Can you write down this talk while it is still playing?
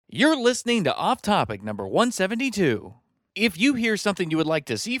You're listening to Off Topic number 172. If you hear something you would like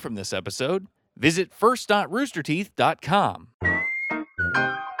to see from this episode, visit first.roosterteeth.com.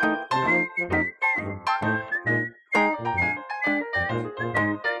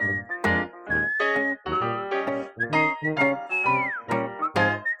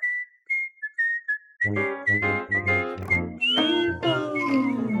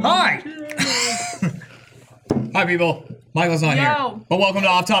 Hi! Hi, people. Michael's not here. But welcome to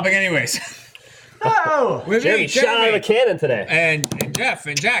Off Topic anyways. Oh! With Jeremy me, shot out of a cannon today. And Jeff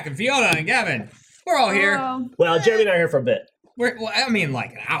and Jack and Fiona and Gavin. We're all here. Well, Jeremy and I are here for a bit. Like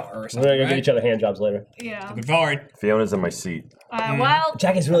an hour or We're something, going to right? give each other hand jobs later. Yeah. Looking forward. Fiona's in my seat. Well,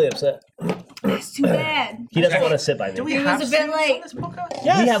 Jack is really upset. it's too bad. He doesn't want to sit by me. It was a bit late.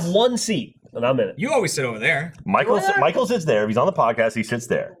 We have one seat, and I'm in it. You always sit over there. Michael sits there. If he's on the podcast, he sits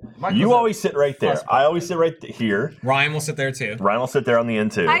there. You always sit right there. I always sit right here. Ryan will sit there too. Ryan will sit there on the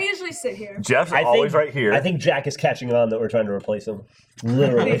end too. I usually sit here. Jeff's always right here. I think Jack is catching on that we're trying to replace him.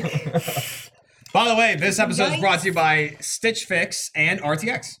 Literally. By the way, this episode is brought to you by Stitch Fix and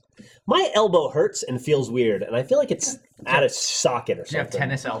RTX. My elbow hurts and feels weird, and I feel like it's out of socket or something. Do you have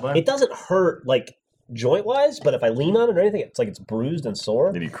tennis elbow? It doesn't hurt, like, joint-wise, but if I lean on it or anything, it's like it's bruised and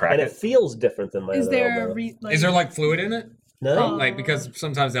sore. Did you crack and it? it feels different than my Is other there elbow. Is there like fluid in it? No. Like, because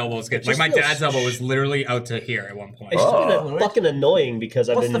sometimes elbows get... It Like just my feels dad's elbow was literally out to here at one point. It's just been fucking annoying because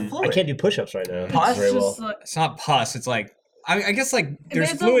What's I the fluid? can't do push-ups right now. Pus? Very well. Just like, It's not pus, it's like... I guess like there's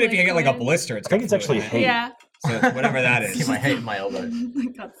There's a fluid if you get like a liquid. blister. It's I think got it's actually fluid in it. hate. yeah. So it's whatever that is. I hate my elbow. I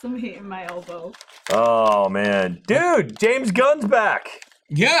got some hate in my elbow. Oh man, dude, James Gunn's back.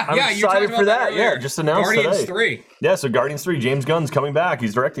 Yeah, I'm you excited talked about for that. earlier. Yeah, just announced Guardians today. 3. Yeah, so Guardians 3, James Gunn's coming back.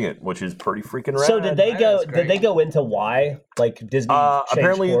 He's directing it, which is pretty freaking rad. So did they go? that's Did great. they go into why like Disney changed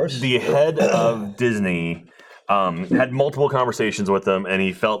apparently, course? the head of Disney had multiple conversations with him, and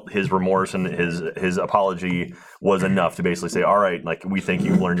he felt his remorse and his apology was enough to basically say, "All right, like we think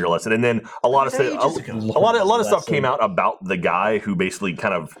you've learned your lesson." And then a lot of stuff came out about the guy who basically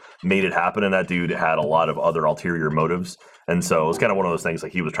kind of made it happen, and that dude had a lot of other ulterior motives. And so it was kind of one of those things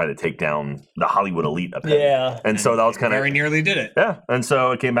like he was trying to take down the Hollywood elite a bit. Yeah. And so that was kind of Very nearly did it. yeah. And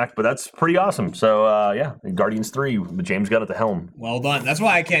so it came back, but that's pretty awesome. So yeah, Guardians 3 with James Gunn at the helm. Well done. That's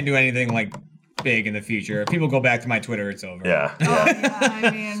why I can't do anything like big in the future. If people go back to my Twitter, it's over. Yeah. Yeah,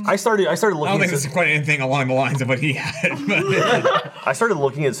 I mean, I started I looking don't think at this is quite anything along the lines of what he had. But I started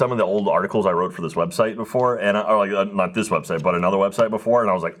looking at some of the old articles I wrote for this website before, and or like not this website, but another website before, and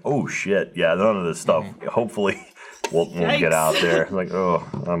I was like, oh shit, yeah, none of this stuff. Hopefully, won't get out there. Like, oh,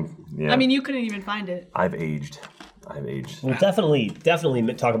 yeah. I mean, you couldn't even find it. I've aged. We'll definitely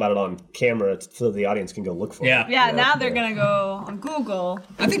talk about it on camera so the audience can go look for it. Yeah, now they're gonna go on Google.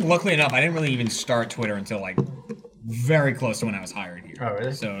 I think luckily enough, I didn't really even start Twitter until like very close to when I was hired here. Oh,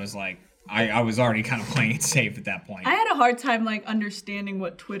 really? So it was like I was already kind of playing it safe at that point. I had a hard time like understanding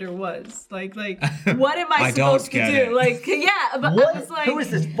what Twitter was. Like what am I I don't supposed to get do? it. Like, yeah, but What? I was like, Who is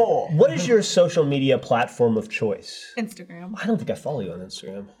this for? What is your social media platform of choice? Instagram. I don't think I follow you on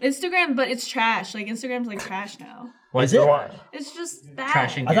Instagram. Instagram, but it's trash. Like Instagram's like trash now. Is it? It's just bad.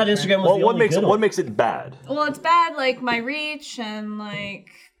 Trashing. I thought Instagram was Well, the what only makes good it one. makes it bad? Well, it's bad. Like my reach and like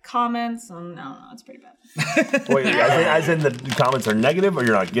comments. And no, it's pretty bad. Wait, as in the comments are negative, or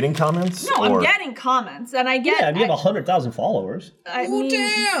you're not getting comments? No, or? I'm getting comments, and I get. Yeah, and you have 100,000 followers. I Oh mean,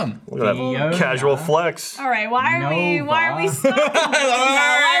 damn! Look at that Fiona. casual flex. all right, why are we Nova. stopping me now?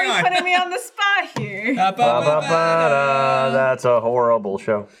 Why are on. we putting me on the spot here? Ba-ba-ba-da. That's a horrible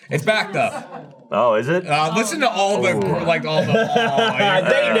show. It's back though. Oh, is it? Listen to all the like all the.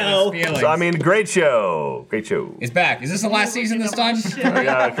 They know. Feelings. So, I mean, great show. Great show. It's back. Is this the last season this time?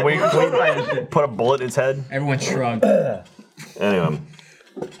 Yeah, can we put a bullet in his head? Everyone shrugged. Anyway.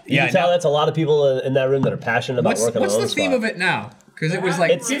 You Yeah. can tell that's a lot of people in that room that are passionate about working What's on the the theme of it now? Because it was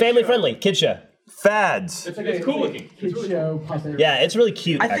like It's family friendly, kid show. Fads. It's cool looking. Yeah, it's really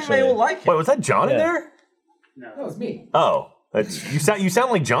cute. I think actually. they all like it. Wait, was that John in Yeah. there? That was me. Oh. You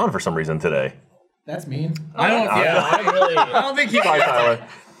sound like John for some reason today. That's mean. I don't. Yeah, I don't think he. Sorry, Tyler.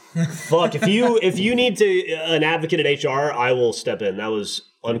 Fuck, if you need an advocate at HR, I will step in. That was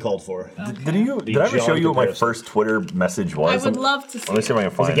uncalled for. Did I ever show you what my comparison. first Twitter message I was? would love to see. Let me see if I can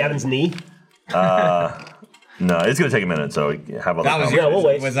Was find it Gavin's knee? No, it's gonna take a minute, so have other That was comments. Yeah, we'll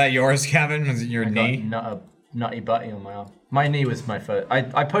wait. Was that yours, Kevin? Was it your knee? Got a nutty butty on my arm. My knee was my first.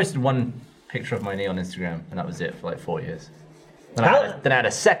 I posted one picture of my knee on Instagram, and that was it for like 4 years. Then I had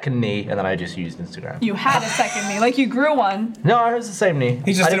a second knee, and then I just used Instagram. You had a second knee, like you grew one. No, it was the same knee.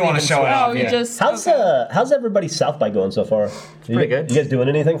 He just didn't want to show it Oh, off. you Yeah. just. How's everybody's South by going so far? Pretty good. You guys doing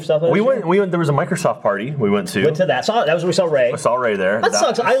anything for South by? We went. There was a Microsoft party. We went to. Went to that. That was where we saw Ray. I saw Ray there. That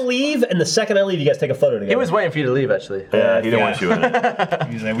sucks. I leave, and the second I leave, you guys take a photo together. He was waiting for you to leave, actually. Yeah, he didn't want you in it.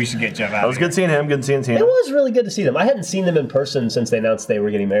 He's like, we should get Jeff out. It was good seeing him. Good seeing It was really good to see them. I hadn't seen them in person since they announced they were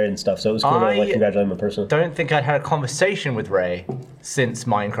getting married and stuff, so it was cool to like congratulate them in person. Don't think I'd had a conversation with Ray since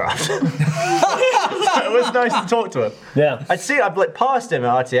Minecraft. It was nice to talk to him. Yeah. I'd like passed him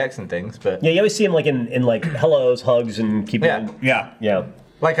at RTX and things, but Yeah, you always see him like in like hellos, hugs, and keep Yeah. going. Yeah. Yeah.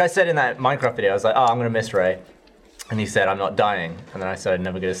 like I said in that Minecraft video, I was like, oh, I'm gonna miss Ray, and he said I'm not dying, and then I said I'm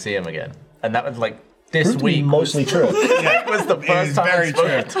never gonna see him again, and that was like this Proved to be week mostly true. was the is first time very I've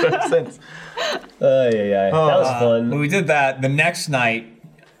spoken to him since. That was fun. When we did that, the next night,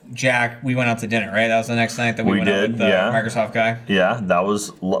 Jack, we went out to dinner, right? That was the next night that we went out did, with the yeah. Microsoft guy. Yeah, that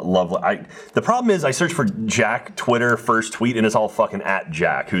was lovely. The problem is I searched for Jack Twitter first tweet and it's all fucking at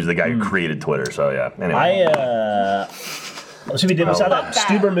Jack, who's the guy who created Twitter. So yeah. Anyway. So we saw that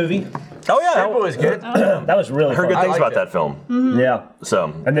Stuber movie. Oh yeah, It was good. That was really I heard fun. good things liked about it. that film. Yeah.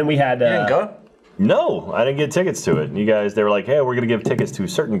 So And then we had You didn't go? no, I didn't get tickets to it. You guys, they were like, "Hey, we're gonna give tickets to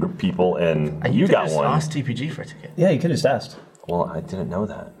certain group people," and you could got just one. Ask TPG for a ticket. Yeah, you could have just asked. Well, I didn't know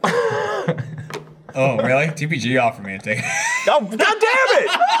that. Oh, really? TPG offered me a ticket. Oh, God damn it!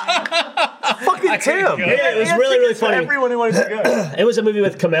 Fucking Tim. Yeah, it was really, really funny. Everyone who wanted to go. It was a movie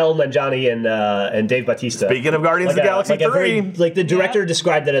with Kamel Nanjiani and Dave Bautista. Speaking of Guardians of the Galaxy 3. Like the director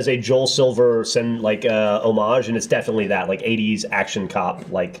described it as a Joel Silver homage, and it's definitely that, like 80s action cop,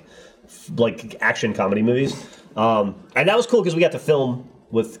 like action comedy movies. And that was cool because we got to film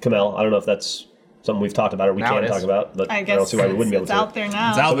with Kamel. I don't know if that's something we've talked about or we Now can it talk is. about, but I I don't guess see why we wouldn't be able it's to. out there now.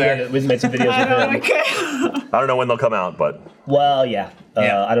 It's out there. We've made some videos I don't with him. okay. I don't know when they'll come out, but Well, yeah.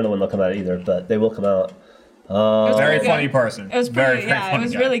 Yeah. I don't know when they'll come out either, but they will come out. It was Very pretty funny good. person. It was very, pretty, very yeah, funny it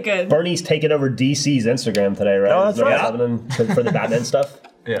was guy. really good. Bernie's taking over DC's Instagram today, right? Oh, that's Is that what's right. happening for the Batman stuff?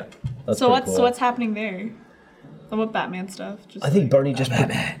 Yeah. That's So pretty cool. what's happening there? So what Batman stuff? Just I think Bernie just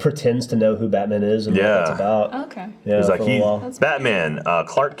pretends to know who Batman is and what Yeah. that's about. okay. Yeah, it's like for a while. That's Batman,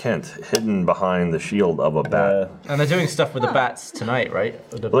 Clark Kent, hidden behind the shield of a bat. And they're doing stuff with the bats tonight, right?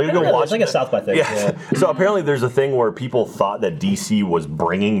 Well, you go Yeah, watch it's like a South by thing. Yeah. So apparently there's a thing where people thought that DC was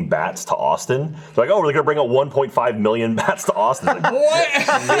bringing bats to Austin. They're like, oh, we're going to bring out 1.5 million bats to Austin. It's like,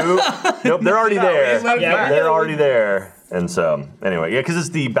 What? nope, they're already there. Yeah. They're already there. And so, anyway, yeah, because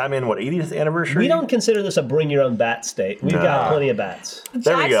it's the Batman, 80th anniversary? We don't consider this a bring your own bat state. We've got plenty of bats.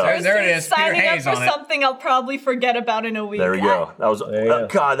 There we go. Jack's There it is. Peter signing Hayes up for on it. something I'll probably forget about in a week. There we go. That was, There you go.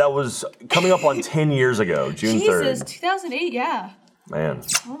 God, that was coming up on 10 years ago, June Jesus, 3rd. 2008, yeah. Man.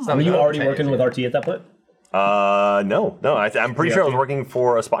 Were you already working with RT at that point? No. I'm pretty sure I was working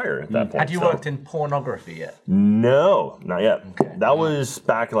for Aspire at that point. Had you so- worked in pornography yet? No, not yet. That was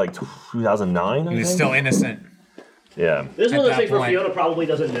back like 2009. I He was think? still innocent. Yeah. This is one of At those that things where point. Fiona probably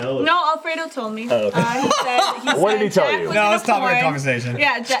doesn't know. No, Alfredo told me. Oh, okay. He said What did he tell Jack you? was No, in it's a topic of porn. conversation.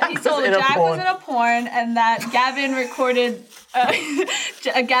 Yeah, he told in a Jack porn. was in a porn, and that Gavin recorded.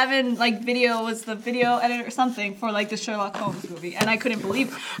 Gavin video was the video editor or something for like the Sherlock Holmes movie, and I couldn't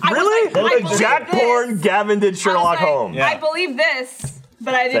believe. I Really? Was like, I believe Jack this. Porn, Gavin did I was Sherlock like, Holmes. Yeah. I believe this,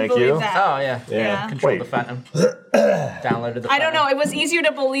 but I didn't Thank believe you. that. Oh, yeah. Yeah. Control Wait. the Phantom. Downloaded the I don't know. Phantom. It was easier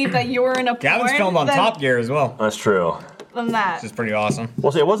to believe that you were in a porn Gavin's filmed on than, Top Gear as well. That's true. than that. Which is pretty awesome.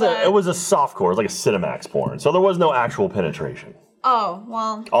 Well, see, it was But- it was a softcore. It was like a Cinemax porn, so there was no actual penetration Oh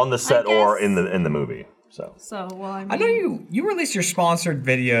well. on the set or guess- in the movie. So So well, I mean. I know you released your sponsored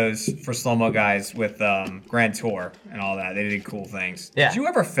videos for Slow Mo Guys with Grand Tour and all that. They did cool things. Yeah. Did you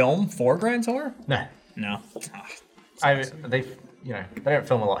ever film for Grand Tour? No. No. They don't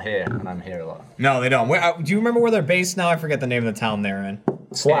film a lot here, and I'm here a lot. No, they don't. Do you remember where they're based now? I forget the name of the town they're in.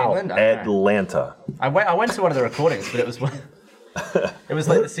 Slough. England? I don't know. Atlanta. I went to one of the recordings, but it was it was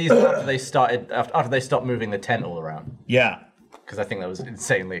like the season after they stopped moving the tent all around, Yeah, because I think that was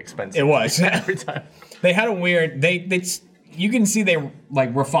insanely expensive. it was. every time. They had a weird. You can see they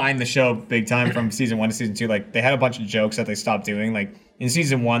like refined the show big time from season 1 to season 2. Like they had a bunch of jokes that they stopped doing. Like in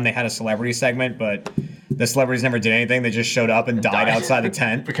season 1, they had a celebrity segment, but the celebrities never did anything. They just showed up and died outside the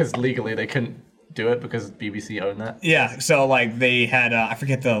tent. because legally they couldn't do it because BBC owned that. Yeah, so like they had I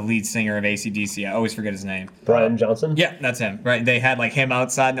forget the lead singer of AC/DC. I always forget his name. Brian Johnson? Yeah, that's him. Right? They had like him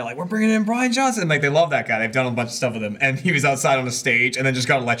outside, and they're like, "We're bringing in Brian Johnson." Like they love that guy. They've done a bunch of stuff with him, and he was outside on the stage, and then just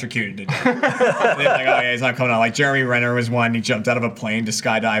got electrocuted to death. They're like, "Oh yeah, he's not coming out." Like Jeremy Renner was one. He jumped out of a plane to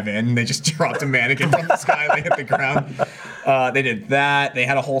skydive in. And they just dropped a mannequin from the sky, and they hit the ground. They did that. They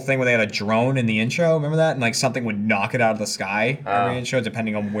had a whole thing where they had a drone in the intro. Remember that? And like something would knock it out of the sky every intro,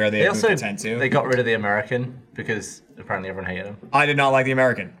 depending on where they moved the tent to. They got rid of the American because apparently everyone hated him. I did not like the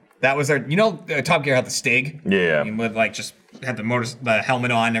American. That was their. Top Gear had the Stig. Yeah. He would like just had the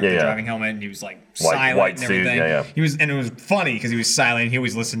helmet on, the driving helmet, and he was like silent white and everything. suit, yeah. He was, and it was funny because he was silent. He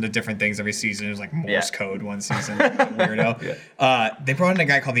always listened to different things every season. It was like Morse code one season. Weirdo. They brought in a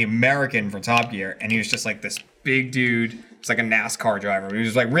guy called the American for Top Gear, and he was just like this big dude. It's like a NASCAR driver. He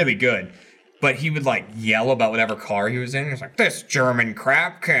was like really good. But he would like yell about whatever car he was in. He was like, "This German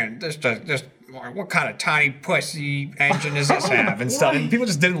crap can this what kind of tiny pussy engine does this have?" and stuff. And people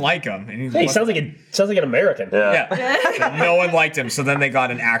just didn't like him. And Hey, he sounds like an American. yeah. No one liked him. So then they got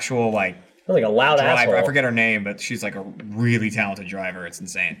an actual like a loud driver. asshole. I forget her name, but she's like a really talented driver. It's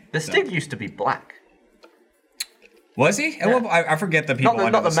insane. The Stig used to be black. Was he? Yeah. Well, I forget the people.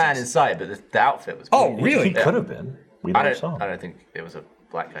 Not the man inside, but the outfit was. Oh, really? He could have been. We I never saw. don't think it was a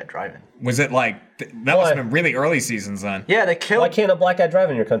black guy driving. Was it like that? Must have been really early seasons then. Yeah, they killed. Why can't a black guy drive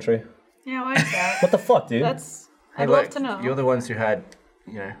in your country? Yeah, why is that? What the fuck, dude? I'd love to know. You're the ones who had,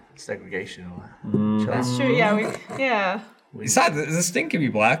 segregation or that. That's true. Yeah, Besides, the Sting can be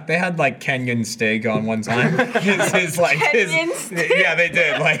black. They had like Kenyan Stig on one time. Kenyan Stig? Yeah, they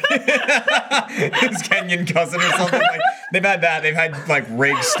did. Like his Kenyan cousin or something. Like they've had that. They've had like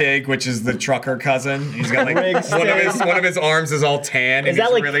Rig Stig, which is the trucker cousin. He's got like one of his arms is all tan and he's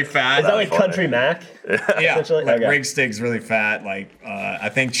really fat. Is that like Country Mac? Yeah, like Rig Stig's really fat. Like I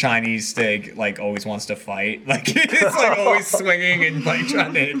think Chinese Stig like always wants to fight. Like he's like always swinging and like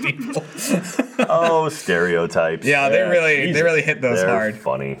trying to hit people. Oh, stereotypes. Yeah, they really hit those They're hard.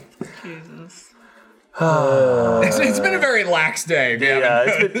 Funny. Jesus. It's been a very lax day.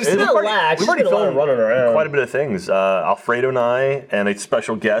 It's not lax. We've already been a lot of filmed running around. quite a bit of things. Alfredo and I and a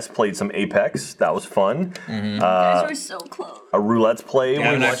special guest played some Apex. That was fun. You guys were so close. A roulette's play.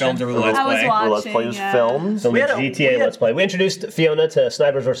 Yeah, and I filmed a roulette's I was play. watching. Roulette's play was yeah. filmed. So GTA Let's Play. We introduced Fiona to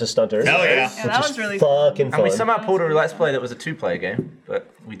Snipers vs. Stunters. Hell yeah. Yeah, that was really fun. Fucking And we fun. somehow pulled a Let's Play that was a 2-player game, but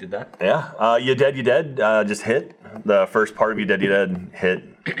we did that. Yeah. You Dead just hit. The first part of You Dead hit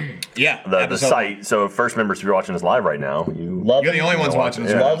Yeah. the site. So first members, if you're watching this live right now, You're the only ones watching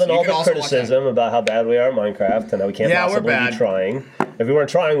this. Yeah. Loving You all can the also watch criticism about how bad we are at Minecraft and that we can't Yeah, we're possibly bad. be trying. If we weren't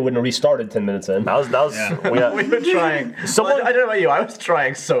trying, we wouldn't have restarted 10 minutes in. that was We were trying. Someone- I don't know about you. I was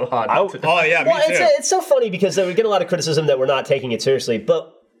trying so hard. Oh yeah, Well, me too. it's so funny because we get a lot of criticism that we're not taking it seriously,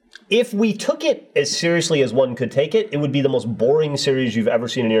 but if we took it as seriously as one could take it, it would be the most boring series you've ever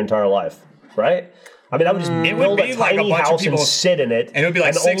seen in your entire life, right? I mean, I would just build a tiny house and sit in it, and it would be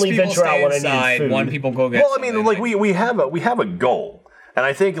like six only people venture out stay when I inside, need food. one people go get. Well, I mean, like we have a goal, and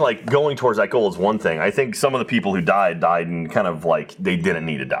I think like going towards that goal is one thing. I think some of the people who died in kind of like they didn't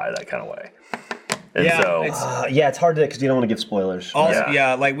need to die that kind of way. And Yeah, so it's hard to because you don't want to give spoilers. Also,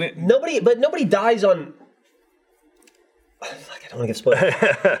 Yeah. like Nobody dies on. Fuck, I don't want to give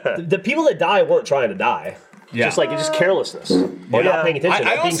spoilers. the people that die weren't trying to die. Yeah. Just just carelessness or not paying attention.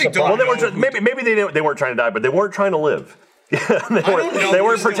 I or being honestly don't surprised. well, maybe they weren't trying to die, but they weren't trying to live. they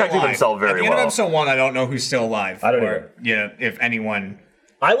weren't protecting themselves very At the end of well. episode 1, I don't know who's still alive. I don't or, if anyone.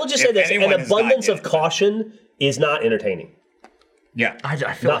 I will just say If this: anyone an has died abundance yet. of caution is not entertaining. Yeah. I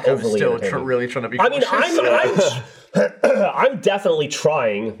feel Not like I'm overly still entertaining. really trying to be I mean, cautious. I'm definitely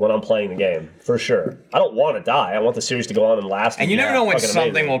trying when I'm playing the game for sure. I don't want to die. I want the series to go on and last. And you never know when fucking something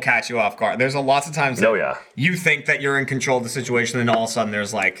amazing. will catch you off guard. There's lots of times that Oh, yeah. you think that you're in control of the situation, and all of a sudden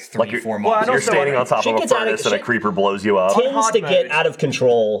there's like 4 months. You're standing on top Shit of a gets out of- furnace and a shit- creeper blows you up. tends hard to get mode. out of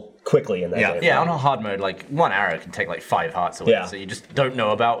control quickly in that game. Yeah, on a hard mode, like one arrow can take like 5 hearts away. Yeah. So you just don't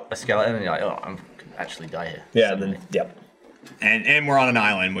know about a skeleton, and you're like, oh, I'm gonna actually die here. Yeah, and then yep. And we're on an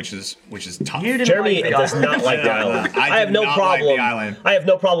island, which is tough. You didn't Jeremy like the does island. not like the island. I have did no not like problem. the island. I have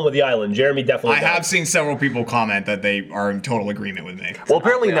no problem with the island. Jeremy definitely. I does. have seen several people comment that they are in total agreement with me. Well,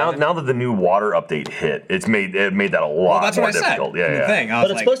 apparently Yeah. now that the new water update hit, it made that a lot Well, that's more what I said. difficult. in Yeah, the yeah. thing. I But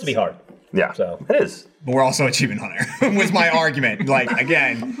was it's like, supposed to be hard. Yeah, So. it is. But we're also Achievement Hunter, was my argument. Like,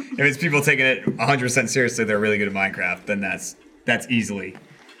 again, if it's people taking it 100% seriously, they're really good at Minecraft, then that's easily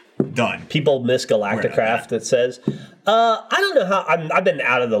done. People miss Galacticraft. It says, I don't know how. I've been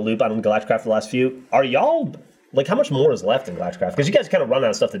out of the loop on Galacticraft the last few. Are y'all like how much more is left in Galacticraft? Because you guys kind of run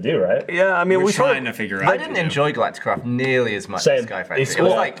out of stuff to do, right? Yeah, I mean, We're we trying to figure out. I didn't enjoy Galacticraft nearly as much Same. as Sky Factory. It's It was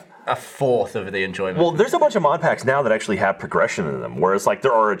cool. like a fourth of the enjoyment. Well, there's a bunch of mod packs now that actually have progression in them, where it's like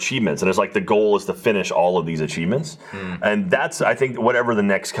there are achievements, and it's like the goal is to finish all of these achievements, and that's I think whatever the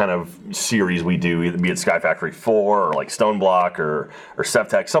next kind of series we do, either be it Sky Factory 4 or like Stone Block or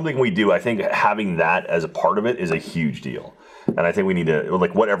Septec, something we do, I think having that as a part of it is a huge deal. And I think we need to,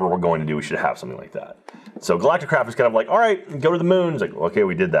 like, whatever we're going to do, we should have something like that. So Galacticraft is kind of like, all right, go to the moon. It's like, okay,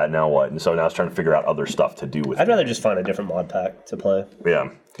 we did that. Now what? And so now it's trying to figure out other stuff to do with it. I'd rather just find a different mod pack to play. Yeah.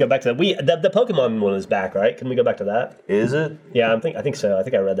 Go back to the Pokemon one is back, right? Can we go back to that? Is it? Yeah, I think so. I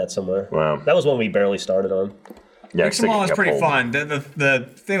think I read that somewhere. Wow. That was one we barely started on. Yeah, Pixelmon was pretty pulled. fun. The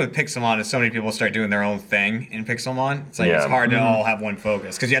thing with Pixelmon is so many people start doing their own thing in Pixelmon. It's like Yeah. it's hard to all have one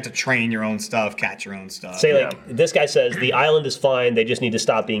focus because you have to train your own stuff, catch your own stuff. Say like this guy says the island is fine. They just need to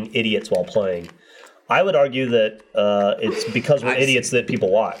stop being idiots while playing. I would argue that it's because we're idiots that people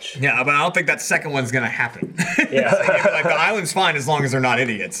watch. Yeah, but I don't think that second one's gonna happen. Yeah. like the island's fine as long as they're not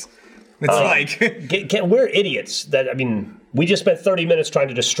idiots. It's like We're idiots. We just spent 30 minutes trying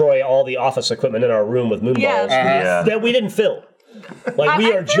to destroy all the office equipment in our room with moonballs Yeah. that we didn't film. Like,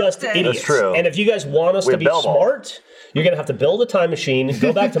 we I are just built it. idiots. That's true. And if you guys want us We to be bell ball. smart, you're going to have to build a time machine,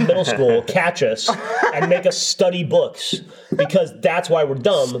 go back to middle school, catch us, and make us study books. Because that's why we're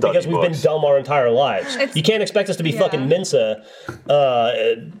dumb, Study because we've books. been dumb our entire lives. It's- You can't expect us to be Yeah. fucking Mensa,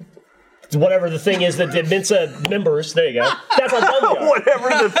 whatever the thing is that did Mensa members. There you go. That's how dumb we are. Whatever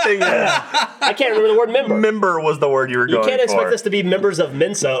the thing is. I can't remember the word member. Member was the word you were You going can't expect for. us to be members of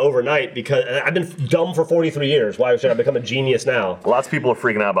Mensa overnight because I've been dumb for 43 years. Why should I become a genius now? Lots of people are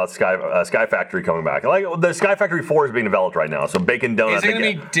freaking out about Sky Factory coming back. Like the Sky Factory 4 is being developed right now, so Bacon Donut. is it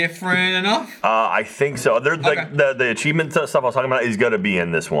gonna be different enough? I think so. There's Okay. like the achievement stuff I was talking about is going to be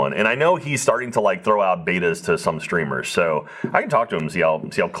in this one, and I know he's starting to like throw out betas to some streamers, so I can talk to him and see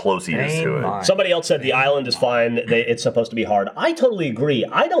how close he is to it. Somebody else said the island is fine. It's supposed to be hard. I totally agree.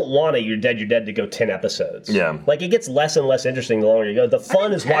 I don't want You're Dead to go 10 episodes. Yeah. Like, it gets less and less interesting the longer you go. The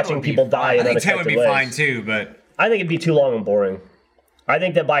fun is 10 watching would be people fine. die in I think 10 would unexpected be ways. fine too, but I think it'd be too long and boring. I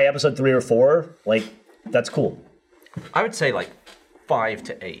think that by episode 3 or 4, like, that's cool. I would say like 5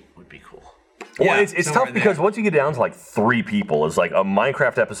 to 8 would be cool. Well, Yeah, it's somewhere tough because there. once you get down to like 3 people, it's like a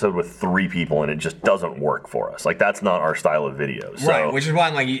Minecraft episode with 3 people, and it just doesn't work for us. Like that's not our style of video. So. right, which is why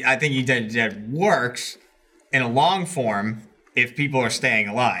I'm like I think You Dead works in a long form if people are staying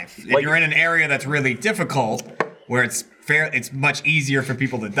alive. If Like- you're in an area that's really difficult, where it's much easier for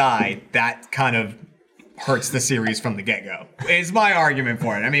people to die, that kind of hurts the series from the get-go. Is my argument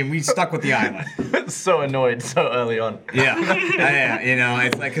for it. I mean, we stuck with the island. So annoyed so early on. Yeah, yeah. You know,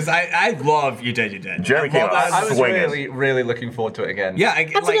 it's like because I love You Dead. Jeremy I came love out that. I was swinging. really, really looking forward to it again. Yeah,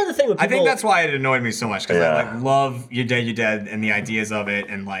 That's another thing with I think people- that's why it annoyed me so much because Yeah. I like love You Dead, and the ideas of it,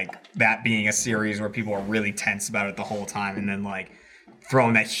 and like that being a series where people are really tense about it the whole time, and then like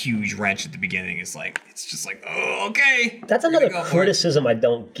throwing that huge wrench at the beginning is like it's just like oh okay. That's we're another gonna go for it. criticism I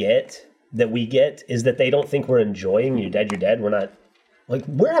don't get, that we get, is that they don't think we're enjoying You're Dead. We're not. Like,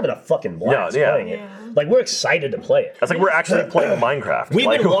 we're having a fucking blast Yeah, yeah. playing it. Like, we're excited to play it. That's like we're actually playing Minecraft. We've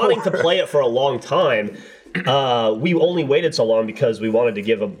like, been wanting to play it for a long time. We only waited so long because we wanted to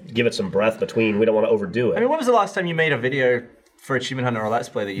give it some breath between. We don't want to overdo it. I mean, when was the last time you made a video for Achievement Hunter or Let's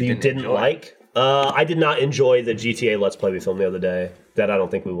Play that you didn't enjoy? like? I did not enjoy the GTA Let's Play we filmed the other day. That I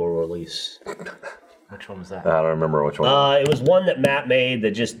don't think we will release. Which one was that? I don't remember which one. It was one that Matt made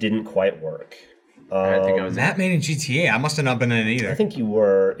that just didn't quite work. I don't think I was Matt made in GTA. I must have not been in it either. I think you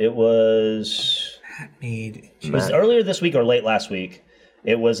were. It was earlier this week or late last week.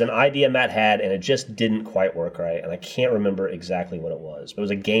 It was an idea Matt had, and it just didn't quite work right. And I can't remember exactly what it was. But it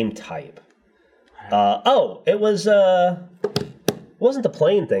was a game type. It was. It wasn't the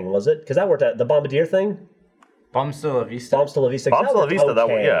plane thing, was it? Because that worked out. The Bombardier thing. Bombs to La Vista. Bombs to La Vista. Bombs that to La worked Vista, that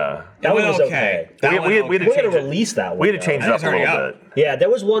one, okay. yeah. That It one went was okay. okay. That We- went we- okay. we had We're to gonna change it. release that one. We had to though. change it up It's a already little up. bit. Yeah, there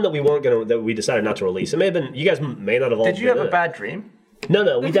was one that we weren't gonna. That we decided not to release. It may have been. You guys may not have all. Did you have been a in it. bad dream?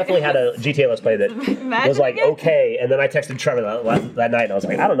 No, we definitely had a GTA Let's Play that Imagine was like again. okay, and then I texted Trevor that night, and I was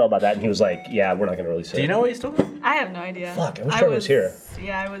like, I don't know about that, and he was like, Yeah, we're not gonna release it. Do you know what he's talking about? I have no idea. Fuck, I wish Trevor was here.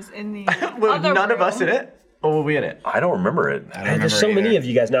 Yeah, I was in the Were other none of us in room. it? Or were we in it? I don't remember it. There's so many of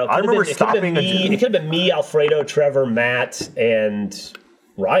you guys now. It I could've remember been, it could've been stopping a me. gym. It could have been me, Alfredo, Trevor, Matt, and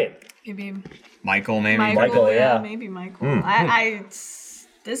Ryan. Maybe Michael, maybe. Michael, yeah. Maybe Michael. I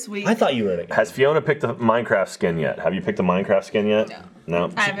this week. I thought you were in it. Has Fiona picked a Minecraft skin yet? Have you picked a Minecraft skin yet?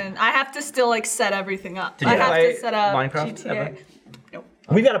 No. I haven't. I have to still like set everything up. Did I you have play to set up Minecraft GTA. ever? Nope.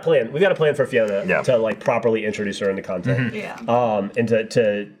 We've got a plan. We've got a plan for Fiona Yeah. to like properly introduce her into content. Yeah. And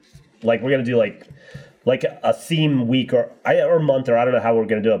to like we're gonna do like a theme week or month, or I don't know how we're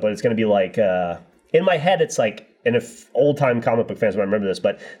gonna do it, but it's gonna be like in my head it's like and if old-time comic book fans might remember this,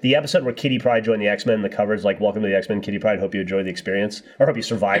 but the episode where Kitty Pryde joined the X-Men, the cover's like, welcome to the X-Men, Kitty Pryde, hope you enjoy the experience, or hope you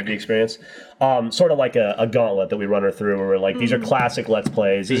survive the experience. Sort of like a gauntlet that we run her through, where we're like, these are classic Let's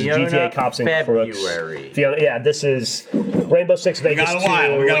Plays. This is GTA Cops and Crooks. Fiona, yeah, this is Rainbow Six Vegas 2. We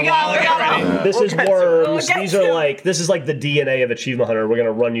got a while to get ready. This is Worms. These are like, this is like the DNA of Achievement Hunter. We're going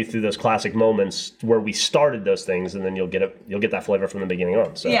to run you through those classic moments where we started those things, and then you'll get that flavor from the beginning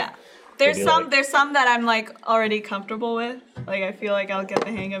on. So. Yeah. There's some that I'm like already comfortable with. Like I feel like I'll get the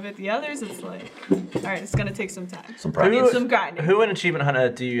hang of it. The others, it's like, all right, it's gonna take some time. Some practice. Some grinding. Who in Achievement Hunter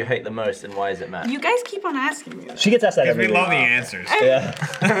do you hate the most, and why is it Matt? You guys keep on asking me that. She gets asked that every We week. love the answers. Yeah.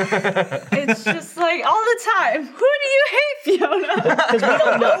 It's just like all the time. Who do you hate, Fiona? Because we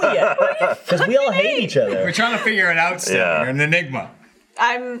don't know yet. Because we all hate each other. We're trying to figure it out still. Yeah. You're an enigma.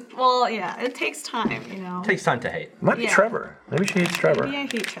 It takes time, you know. It takes time to hate. Might be Trevor. Maybe she hates Trevor. Maybe I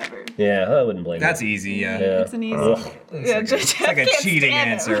hate Trevor. Yeah, I wouldn't blame That's her. easy, yeah. It's an easy. It's like a cheating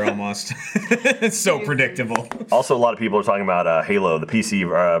answer almost. It's so predictable. Also, a lot of people are talking about Halo, the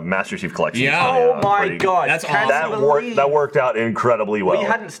PC Master Chief Collection. Yeah. Oh my god, That's can awesome. you That believe worked out incredibly well. we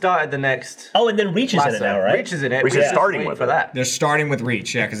hadn't started the next. Oh, and then Reach is in it Lasso. now, right? Reach is in it. Reach We is just starting wait with for it. that. They're starting with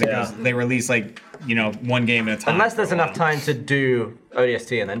Reach, yeah, because they release like, one game at a time. Unless there's for a enough while. time to do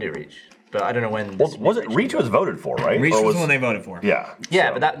ODST and then do Reach. But I don't know when. Was it Reach was voted for, right? Reach Or was the one they voted for. Yeah. Yeah,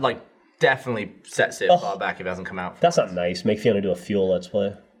 so- but that like definitely sets it far back if it hasn't come out. That's not nice. Make Fiona do a Fuel Let's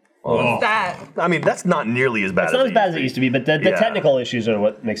Play. That. I mean, that's not nearly as bad. It's not as bad as it used to be, but the Yeah. technical issues are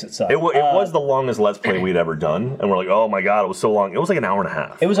what makes it suck. It was the longest Let's Play we'd ever done, and we're like, oh my god, it was so long. It was like an hour and a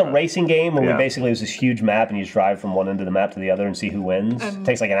half. It was a racing game where Yeah. it was this huge map, and you just drive from one end of the map to the other and see who wins. It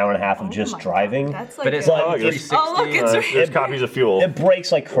takes like an hour and a half of just driving. That's like But it's a- like Like, 360. Oh, look, it's There's copies of Fuel. It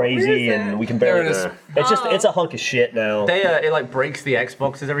breaks like crazy, Where is and it? we can barely. There it is. It's just it's a hunk of shit now. They it like breaks the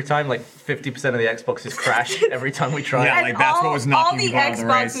Xboxes every time. Like 50% of the Xboxes crash every time we try. Yeah, And like, that's what was knocking all the people out of the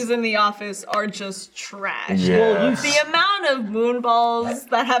race. Xboxes in the office are just trash. Yeah. The amount of moonballs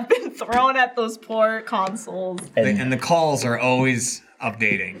that have been thrown at those poor consoles. And the calls are always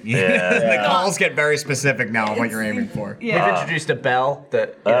updating. Yeah. The calls get very specific now of what you're aiming for. Yeah. We've introduced a bell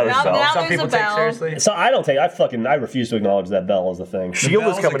that Now now some there's people a take bell. seriously. So I refuse to acknowledge that Bell is the thing. Shield is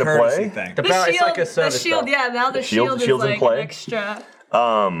Bell's a coming to courtesy play. thing. The bell, it's like a service the shield, bell. yeah. Now the Shield- shield, shield's is in like play? an extra.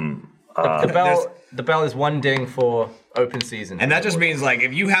 The bell is one ding for open season. And that just means like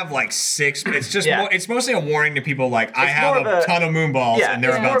if you have like 6, it's just Yeah. it's mostly a warning to people like I It's have more a of a- ton of moonballs yeah, and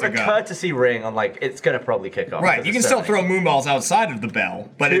they're it's more about of to a go. courtesy ring on like it's gonna probably kick off. Right, because you can it's still so throw many. moonballs outside of the bell,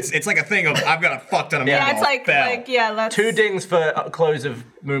 but it's like a thing of I've got a fuck ton of moonballs. Yeah, it's like bell. that's 2 dings for close of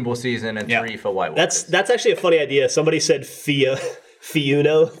Moonball season and Yeah. 3 for White Walkers. That's actually a funny idea. Somebody said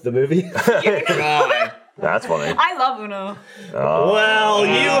Fiuno, the movie. God. That's funny. I love Uno. Well,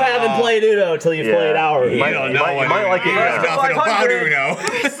 you haven't played Uno till you've Yeah. played ours. You might- don't you know might- what you might like it. Uno is. Yeah. Nothing about 500. Uno.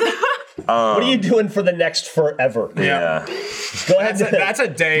 What are you doing for the next forever? Yeah. Go ahead. That's a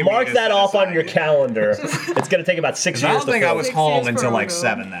day. Mark we that just off set on your aside. calendar. It's going to take about 6 I years don't to think I film. was 6 home years until for like Uno.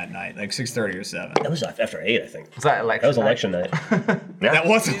 7 that night, like 6:30 or 7. That was after 8, I think. Was that election? That was night? election night. Yeah. That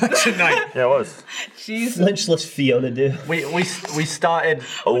was election night. Yeah, it was. Jeez. Lynchless Fiona do. We started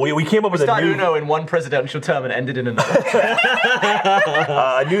Oh, we came up with a started new Uno in one presidential term and ended in another.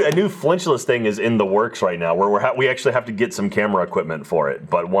 a new flinchless thing is in the works right now, where we actually have to get some camera equipment for it.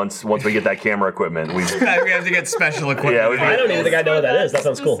 But once we get that camera equipment, we We have to get special equipment. Yeah, we I don't even think I know what that is. That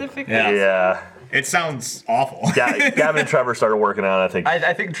sounds cool. yeah. It sounds awful. Gavin and Trevor started working on it. I think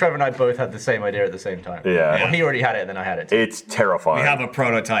I think Trevor and I both had the same idea at the same time. Yeah. Well, he already had it, and then I had it too. it's terrifying. We have a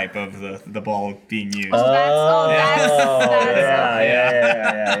prototype of the ball being used. That's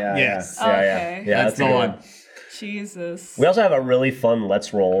Yeah. Yes. Okay. Yeah, That's a the good one. Jesus. We also have a really fun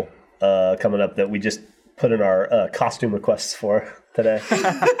Let's Roll coming up that we just put in our costume requests for today.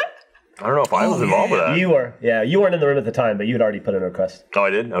 I don't know if I was involved with that. You were, you weren't in the room at the time, but you had already put in a request. Oh, I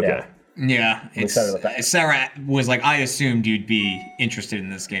did. Okay. Yeah. Yeah, it's, excited about that. Sarah was like, I assumed you'd be interested in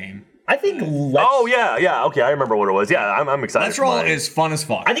this game. I think Let's. Oh yeah. Okay, I remember what it was. Yeah, I'm excited. Let's for Roll mine. is fun as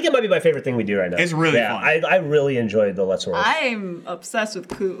fuck. I think it might be my favorite thing we do right now. It's really yeah, fun. I really enjoyed the Let's Roll. I'm obsessed with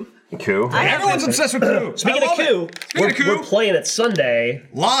Coup. Coup. Everyone's obsessed with Coup. Speaking of Coup, we're playing it Sunday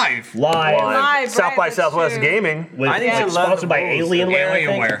live. Live, South right, by that's Southwest true. Gaming. with I need to learn sponsored the by rules. Alienware. I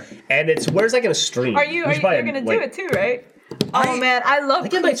Alienware. think. And where's that going to stream? Are you? We should buy You're gonna do it too, right? Oh man, I love. I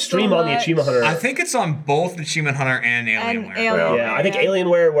think it might stream on the Achievement Hunter. I think it's on both Achievement Hunter and Alienware. Alienware. Yeah, I think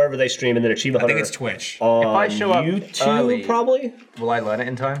Alienware wherever they stream, and then Achievement I Hunter. think it's Twitch. On If I show up YouTube, early- probably. Will I learn it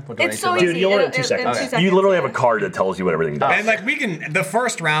in time? Or do I It's need so to easy. Dude, you'll learn it in 2 In seconds. 2 Okay. seconds. You literally have a yeah. card that tells you what everything does. And like we can the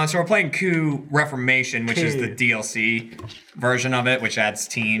first round, so we're playing Coup Reformation, which is the DLC version of it, which adds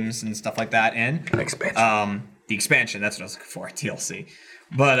teams and stuff like that in. Expansion. the expansion. That's what I was looking for, TLC.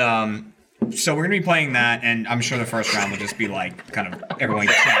 But so we're gonna be playing that, and I'm sure the first round will just be like kind of everyone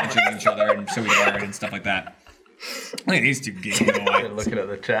challenging each other, and so we learn and stuff like that. Look at these two giggling away. Looking at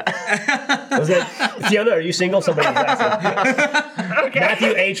the chat. Was it Fiona? Are you single? Somebody was asking.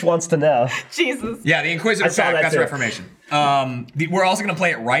 Matthew H wants to know. Jesus. Yeah, the Inquisitor I saw fact, that that's too. Reformation. We're also gonna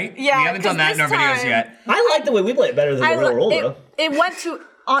play it right. Yeah, we haven't done that in our 'cause videos this yet. I like the way we play it better than the real rule, though.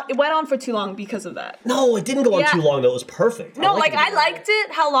 It went on for too long because of that. No, it didn't go on Yeah. too long, though. It was perfect. No, liked I it. liked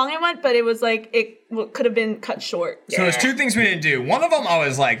it, how long it went, but it was like, it could have been cut short. So there's two things we didn't do. One of them I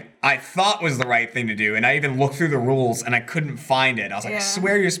was like, I thought was the right thing to do, and I even looked through the rules and I couldn't find it. I was like, I Yeah.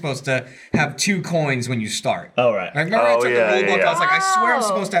 swear you're supposed to have 2 coins when you start. Oh, right. I remember I took the rule book. yeah. I was like, I swear I'm Oh.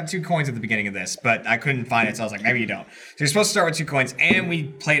 supposed to have 2 coins at the beginning of this, but I couldn't find it, so I was like, maybe you don't. So you're supposed to start with 2 coins, and we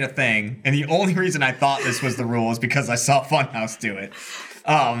played a thing, and the only reason I thought this was the rule is because I saw Funhouse do it.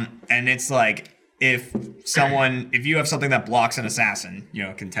 And it's like, if you have something that blocks an assassin,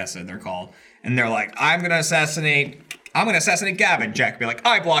 Contessa they're called, and they're like, I'm gonna assassinate Gavin, Jack be like,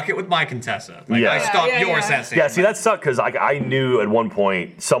 I block it with my Contessa. Like, Yeah. I stop Yeah, your yeah. assassination. Yeah, see, that sucked because I knew at one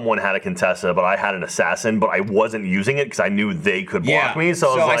point someone had a Contessa, but I had an assassin, but I wasn't using it because I knew they could block me.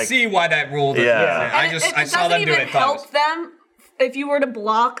 So I was like, see why that rule doesn't Yeah. exist. I And just it I saw doesn't them do even it. Thought it was- help them if you were to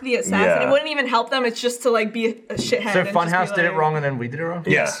block the assassin. Yeah. It wouldn't even help them. It's just to like be a shithead. So and just Funhouse be did it like- wrong and then we did it wrong?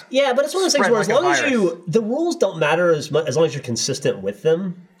 Yes. Yeah, but it's one of those things Spread where as like a long as virus. the rules don't matter as much as long as you're consistent with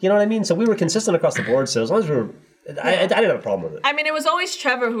them. You know what I mean? So we were consistent across the board. So as long as I didn't have a problem with it. I mean, it was always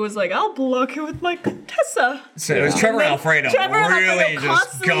Trevor who was like, I'll block it with my Contessa. So it was Trevor and Alfredo Trevor and really Alfredo just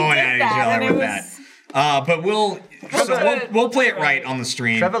constantly going did at each that, other and it with was- that. But we'll play it right on the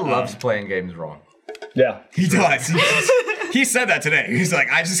stream. Trevor loves playing games wrong. Yeah. He does. He said that today. He's like,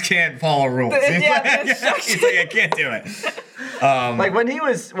 I just can't follow rules. He's Yeah, like, I can't do it. Like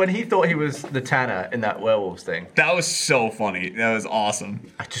when he thought he was the Tanner in that werewolves thing, That was so funny. That was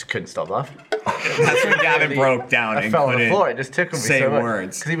awesome. I just couldn't stop laughing. That's when Gavin broke down I and fell on the couldn't floor. It just tickled me say so much.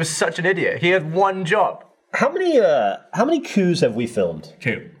 words. Because he was such an idiot. He had one job. How many coups have we filmed?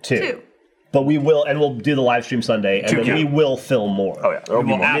 Two. Two. But we'll do the live stream Sunday, and then we will film more. oh yeah, there'll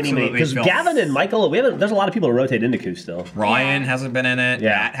be will more. absolutely Because film. Gavin and Michael, there's a lot of people who rotate into coups still. Ryan hasn't been in it. Yeah.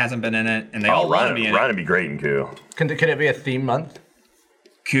 Matt hasn't been in it. And they Oh, all want to be Ryan in would it. be great in Coup. Can it be a theme month?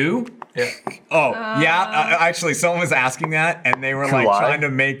 Q? Yeah. Oh, yeah. Actually, someone was asking that, and they were like July? trying to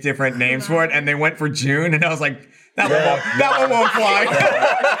make different names for it, and they went for June, and I was like, that one won't fly.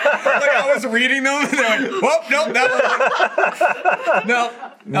 Like I was reading them, and they're like, whoop, nope, that one. No.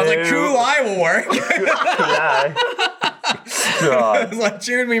 I was like, No. Kulai will work. Yeah. I God. was like,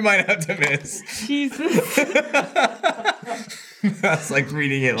 June, we might have to miss. Jesus. I was like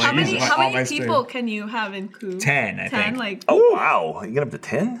reading it like How many, using how all my many stream. people can you have in coup? 10, I think. Like, Oh wow, you get up to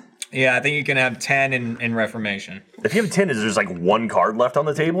 10? Yeah, I think you can have 10 in Reformation. If you have 10, is there just like one card left on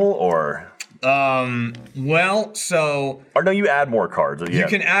the table, or Well, so no? You add more cards. you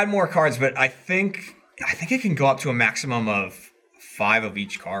can add more cards, but I think it can go up to a maximum of 5 of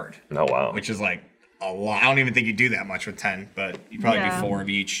each card, Oh wow. which is like a lot. I don't even think you do that much with 10, but you probably Yeah. do 4 of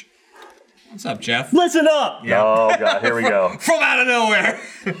each. What's up, Jeff? Listen up! Yeah. Oh god, here we go. From out of nowhere.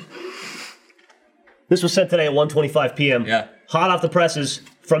 This was sent today at 1:25 p.m. Yeah. Hot off the presses.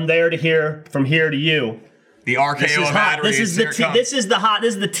 From there to here, from here to you. The RKO This is of hot. ad This reads, is the here it tea. comes. This is the hot.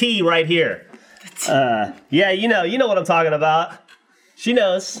 This is the tea right here. Yeah, you know what I'm talking about. She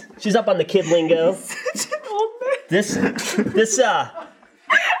knows. She's up on the kid lingo. This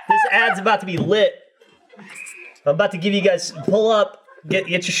ad's about to be lit. I'm about to give you guys pull up. Get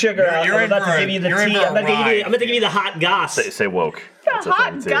your sugar out. You're I'm in about for to a- give you the you're in tea. for a I'm about to give you ride. the hot goss. Say woke. That's a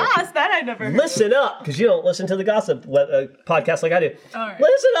hot thing, too. goss. That I never heard. Listen up, because you don't listen to the gossip podcast like I do. All right.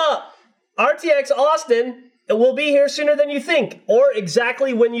 Listen up. RTX Austin will be here sooner than you think, or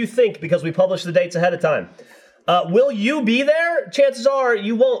exactly when you think, because we publish the dates ahead of time. Will you be there? Chances are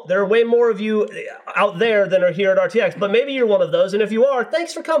you won't. There are way more of you out there than are here at RTX, but maybe you're one of those, and if you are,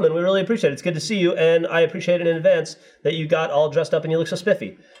 thanks for coming. We really appreciate it. It's good to see you, and I appreciate it in advance that you got all dressed up and you look so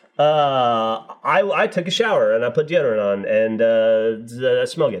spiffy. I took a shower, and I put deodorant on, and I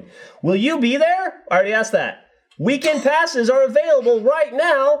smell good. Will you be there? I already asked that. Weekend passes are available right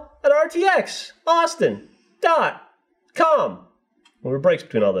now at RTX Austin.com. Well, there are breaks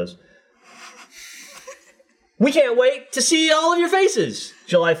between all those. We can't wait to see all of your faces.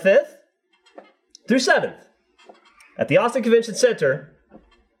 July 5th through 7th at the Austin Convention Center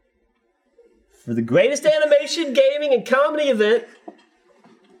for the greatest animation, gaming, and comedy event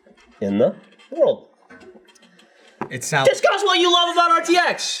in the world. It sounds. Discuss what you love about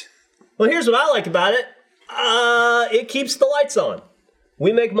RTX. Well, here's what I like about it. It keeps the lights on.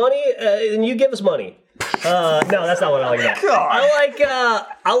 We make money, and you give us money. No, that's not what I like about.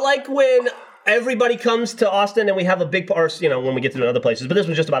 I like when everybody comes to Austin and we have a big part, when we get to other places, but this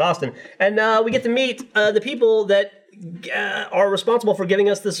was just about Austin. And we get to meet the people that are responsible for giving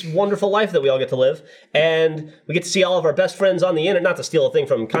us this wonderful life that we all get to live. And we get to see all of our best friends on the internet, not to steal a thing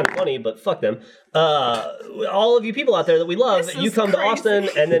from Kind of Funny, but fuck them. All of you people out there that we love, you come to Austin,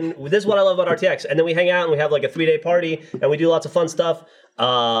 and then this is what I love about RTX. And then we hang out and we have like a 3-day party and we do lots of fun stuff.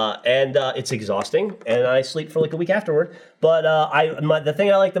 And it's exhausting, and I sleep for like a week afterward. But the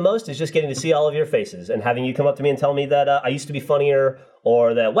thing I like the most is just getting to see all of your faces and having you come up to me and tell me that I used to be funnier,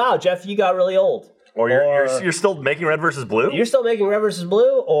 or that, wow, Jeff, you got really old. Or you're still making Red versus Blue? You're still making Red versus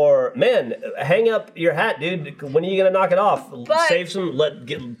Blue? Or, man, hang up your hat, dude. When are you going to knock it off? But, save some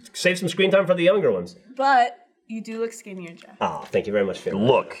screen time for the younger ones. But you do look skinnier, Jeff. Oh, thank you very much, Phil.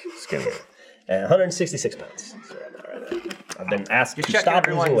 Look skinnier. 166 pounds. I've been asked to stop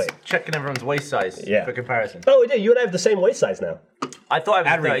losing weight. Checking everyone's waist size for comparison. Oh, we did. You and I have the same waist size now. I thought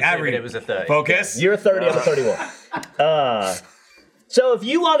I was a 32, but it was a 30. Focus. You're a 30, I'm a 31. So if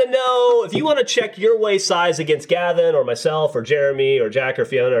you want to check your waist size against Gavin or myself or Jeremy or Jack or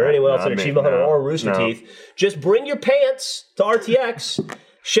Fiona or anyone else at Achievement Hunter or Rooster Teeth, just bring your pants to RTX.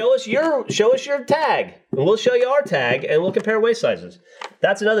 Show us your tag, and we'll show you our tag, and we'll compare waist sizes.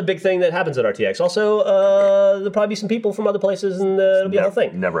 That's another big thing that happens at RTX. Also, there'll probably be some people from other places, and it'll be a whole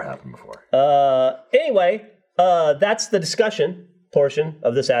thing. Never happened before. Anyway, that's the discussion portion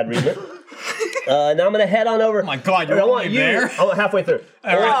of this ad readment. Now I'm going to head on over. Oh my God, you're only there? I'm halfway through.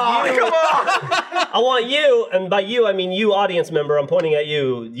 I want you, and by you I mean you, audience member. I'm pointing at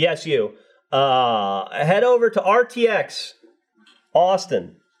you. Yes, you. Head over to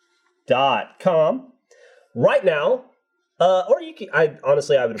rtxaustin.com right now. Or you can, I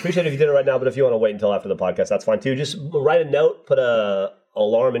would appreciate it if you did it right now, but if you want to wait until after the podcast, that's fine too. Just write a note, put a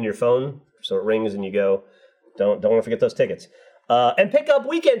alarm in your phone so it rings and you go. Don't want to forget those tickets. And pick up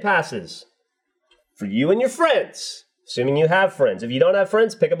weekend passes for you and your friends, assuming you have friends. If you don't have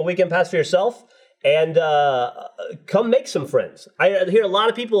friends, pick up a weekend pass for yourself and come make some friends. I hear a lot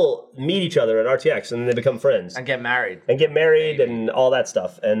of people meet each other at RTX and then they become friends. And get married. And all that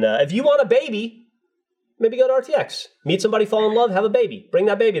stuff. And if you want a baby, maybe go to RTX. Meet somebody, fall in love, have a baby. Bring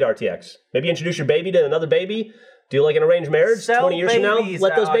that baby to RTX. Maybe introduce your baby to another baby. Do like an arranged marriage. 20 years from now,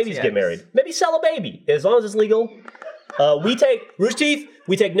 let those babies get married. Maybe sell a baby, as long as it's legal. Rooster Teeth,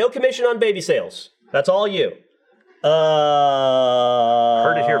 we take no commission on baby sales. That's all you.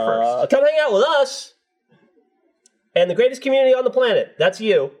 Heard it here first. Come hang out with us and the greatest community on the planet. That's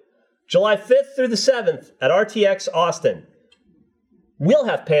you. July 5th through the 7th at RTX Austin. We'll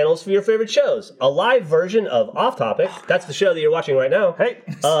have panels for your favorite shows. A live version of Off Topic. That's the show that you're watching right now. Hey.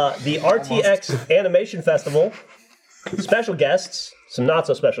 The RTX Animation Festival. Special guests. Some not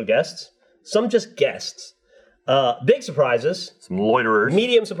so special guests. Some just guests. Big surprises. Some loiterers.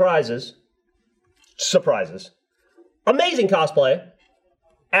 Medium surprises. Amazing cosplay.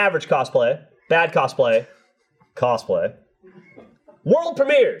 Average cosplay. Bad cosplay. Cosplay. World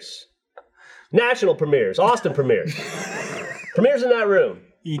premieres. National premieres. Austin premieres. Premieres in that room.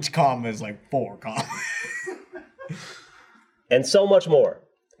 Each comma is like 4 commas. And so much more.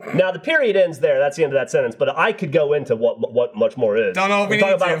 Now the period ends there. That's the end of that sentence. But I could go into what much more is. Don't know if we talk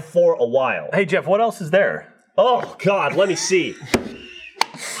need about to. it for a while. Hey, Jeff, what else is there? Oh, God, let me see.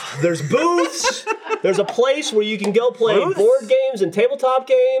 There's booths. There's a place where you can go play board games and tabletop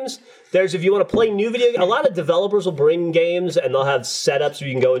games. There's, if you want to play new video games, a lot of developers will bring games and they'll have setups where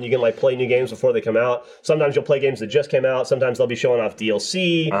you can go and you can like play new games before they come out. Sometimes you'll play games that just came out. Sometimes they'll be showing off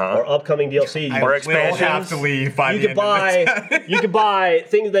DLC or upcoming DLC. Or We'll have to leave by the end of this. You can buy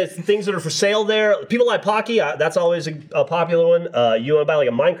things that are for sale there. People like Pocky, that's always a popular one. You want to buy like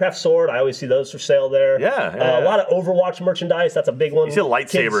a Minecraft sword? I always see those for sale there. Yeah. A lot of Overwatch merchandise. That's a big one. You see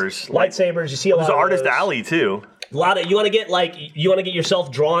lightsabers. Lightsabers. You see a lot. There's of Artist those. Alley too. A lot of you want to get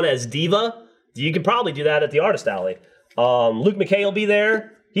yourself drawn as Diva. You can probably do that at the Artist Alley. Luke McKay will be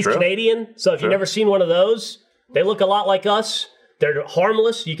there. He's True. Canadian, so if you've never seen one of those, they look a lot like us. They're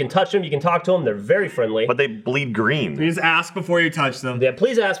harmless. You can touch them. You can talk to them. They're very friendly. But they bleed green. Please ask before you touch them. Yeah,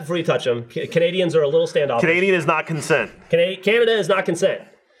 please ask before you touch them. Canadians are a little standoffish. Canadian is not consent. Canada is not consent.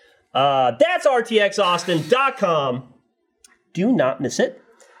 That's rtxaustin.com. Do not miss it.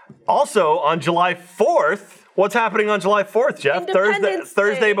 Also, on July 4th, what's happening on July 4th, Jeff?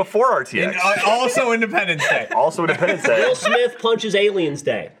 Thursday before RTX. Also Independence Day. Also Independence Day. Will Smith punches Aliens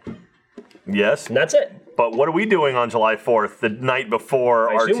Day. Yes. And that's it. But what are we doing on July 4th, the night before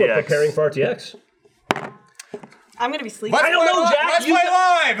I assume RTX? we're preparing for RTX. I'm gonna be sleeping. I don't know, Jack. Let's You play said-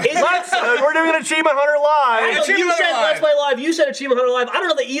 live. We're doing Achievement Hunter I Live. know, Achievement you Hunter said Live. Let's Play Live. You said Achievement Hunter Live. I don't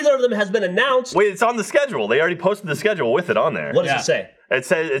know that either of them has been announced. Wait, it's on the schedule. They already posted the schedule with it on there. What does Yeah. it say? It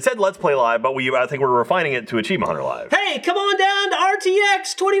said Let's Play Live, but I think we're refining it to Achievement Hunter Live. Hey, come on down to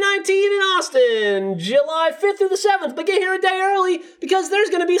RTX 2019 in Austin, July 5th through the 7th, but get here a day early because there's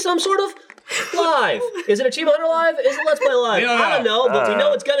going to be some sort of live. Is it Achievement Hunter Live? Is it Let's Play Live? We don't I don't know, but we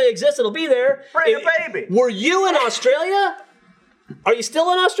know it's going to exist. It'll be there. Bring a baby. Were you in Australia? Are you still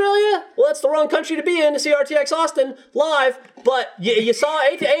in Australia? Well, that's the wrong country to be in to see RTX Austin live, but you saw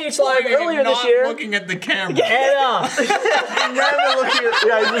 8 to 8 live earlier this year. Looking at the camera. And, Never looking at,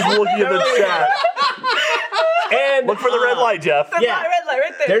 yeah, he's just looking at the chat. and Look for the red light, Jeff. Yeah. Red light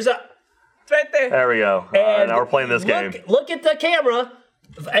right there. There's a... It's right there. There we go. And now we're playing this game. Look at the camera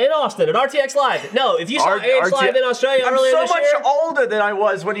in Austin at RTX Live. No, if you saw AH Live in Australia I'm earlier so this much year, older than I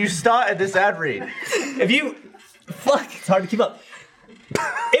was when you started this ad read. if you... Fuck, it's hard to keep up.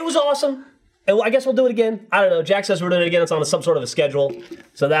 It was awesome. And I guess we'll do it again. I don't know. Jack says we're doing it again. It's on some sort of a schedule.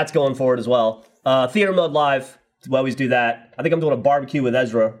 So that's going forward as well. Theater Mode Live. We always do that. I think I'm doing a barbecue with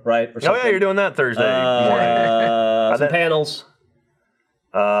Ezra, right? Or Oh something. yeah, you're doing that Thursday morning. Some panels.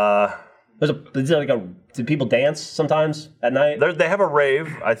 Do people dance sometimes at night? They have a rave.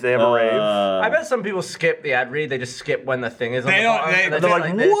 They have a rave. I bet some people skip the ad read. They just skip when the thing is on They the don't- bottom, they- and they're just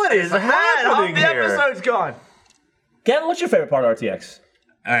like, this. what is It's like, man, happening half the here? episode's gone. Gavin, what's your favorite part of RTX?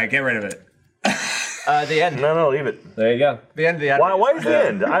 All right, get rid of it. The end. No, leave it. There you go. The end of the ad read. Why is the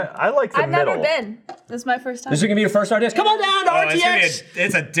end? I like the I've middle. never been. This is my first time. This is gonna be your first RTX. Come on down to Oh, RTX.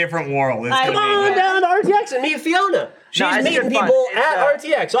 it's a different world. It's I- gonna Come be on like- down to RTX and meet Fiona. She's it's meeting just fun. people It's, at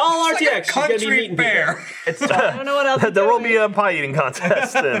RTX. All It's RTX. like a She's gonna be country meeting fair. people. It's I don't know what else. There will be a pie eating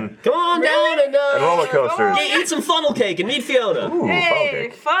contest and Come on down and roller coasters. eat some funnel cake and meet Fiona. Ooh, Hey, okay.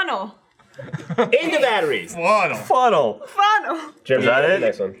 funnel. Into batteries. Funnel. Funnel. Funnel. Jeremy, Is that it?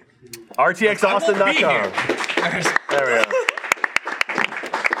 Next one. RTXAustin.com. There we go.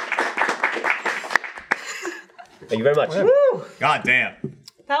 Thank you very much. God damn.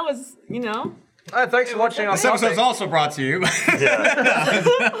 That was, thanks for watching our This episode's also brought to you.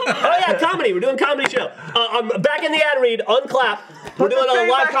 Oh yeah, comedy. We're doing a comedy show. I'm back in the ad read. Unclap. We're doing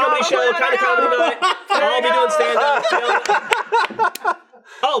a live comedy show, kind of comedy night. I'll be doing stand up.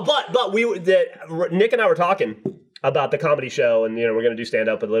 But Nick and I were talking about the comedy show, and we're gonna do stand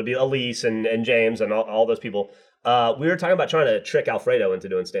up, but it'll be Elise and James and all those people. We were talking about trying to trick Alfredo into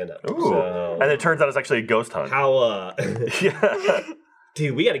doing stand up. Ooh. And it turns out it's actually a ghost hunt. How Yeah.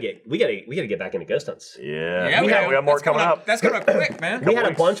 dude, we gotta get back into ghost hunts. Yeah. we We got more coming up. That's coming up quick, man. We had a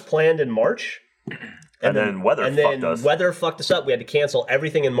weeks. bunch planned in March. And then weather fucked us. Weather fucked us up. We had to cancel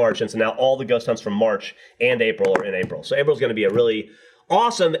everything in March, and so now all the ghost hunts from March and April are in April. So April's going to be a really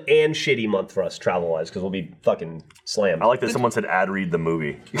awesome and shitty month for us travel-wise because we'll be fucking slammed. I like that someone said ad read the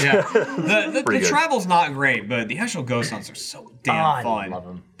movie. Yeah. The Pretty good. travel's not great, but the actual ghost hunts are so damn fun. I love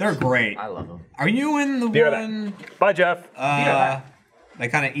them. They're great. I love them. Are you in the Be right one, Bye, Jeff.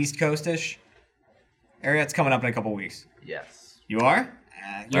 like kind of East Coast-ish area? It's coming up in a couple weeks. Yes. You are?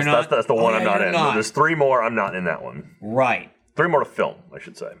 You're That's the one Oh, I'm yeah, not you're in. not. There's 3 more. I'm not in that one. Right. 3 more to film, I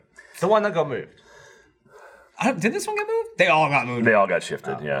should say. The one that got moved. Did this one get moved? They all got moved. They all got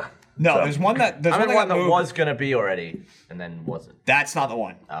shifted. Yeah. No, So- there's one that I mean, got one that moved. was gonna be already, and then wasn't. That's not the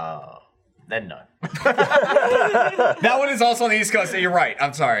one. Then no. That one is also on the East Coast. You're right.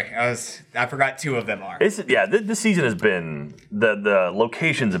 I'm sorry. I forgot 2 of them are. This season has been the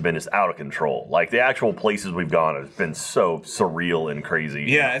locations have been just out of control. Like the actual places we've gone has been so surreal and crazy.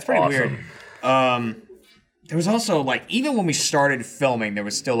 Yeah, it's pretty Awesome. weird. There was also like even when we started filming, there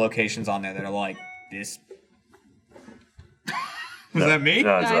was still locations on there that are like this. Was that me?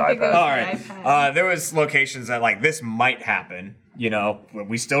 No, it's I an think it iPad. was- All right. There was locations that like this might happen. But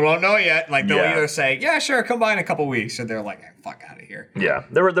we still don't know yet. Like they'll Yeah. either say, "Yeah, sure, come by in a couple weeks," or they're like, "Fuck out of here." Yeah,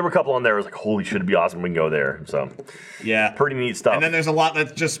 there were a couple on there. I was like, holy shit, it'd be awesome. We can go there. So Yeah, pretty neat stuff. And then there's a lot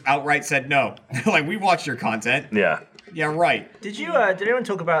that just outright said no. Like we watched your content. yeah. Yeah, right. Did anyone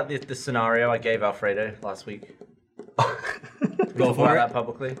talk about the scenario I gave Alfredo last week? Go About for that it.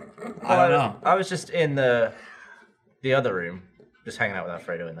 publicly? I don't know. I was just in the other room, just hanging out with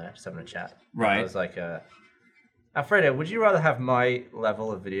Alfredo in there, just having a chat. Right. I was like, Alfredo, would you rather have my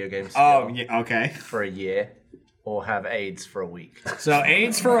level of video game skill Oh, yeah, okay. for a year, or have AIDS for a week? So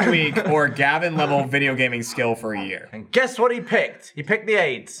AIDS for a week or Gavin level video gaming skill for a year. And guess what he picked? He picked the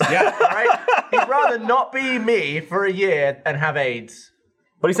AIDS. Yeah. Right? He'd rather not be me for a year and have AIDS.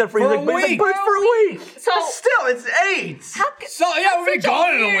 But he said For a week. but it's for a week. So, Still, it's AIDS. So yeah, we'll be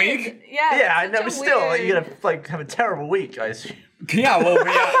gone in a week. Yeah. Yeah, I it's know, such but a still, weird- you're gonna have a terrible week, I assume. Yeah, well,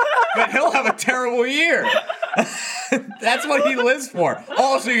 yeah, but he'll have a terrible year. That's what he lives for.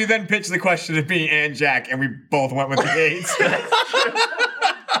 Also, you then pitched the question to me and Jack, and we both went with the AIDS.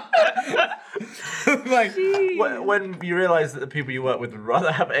 Like, when you realize that the people you work with would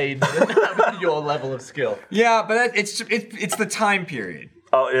rather have AIDS than have your level of skill. yeah, but it's the time period.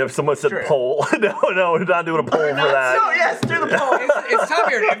 Oh, if someone said True. poll, no, we're not doing a poll for that. No, yes, do the poll. It's time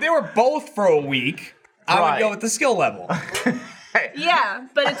period. If they were both for a week, I would Right. go with the skill level. Yeah,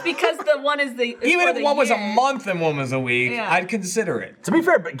 but it's because the one is the. Even for if the one was a year. month and one was a week, Yeah. I'd consider it. To be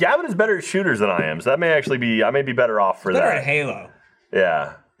fair, but Gavin is better at shooters than I am, so that may actually be. I may be better off for Better that. at Halo.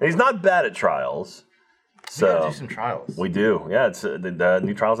 Yeah, and he's not bad at trials. We gotta So do some trials. we do. Yeah, it's the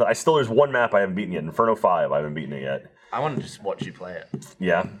new trials. There's one map I haven't beaten yet. Inferno 5. I haven't beaten it yet. I want to just watch you play it.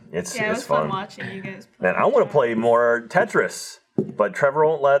 Yeah, it's Yeah, it was it's fun watching you guys play. Man, I want to play more Tetris, but Trevor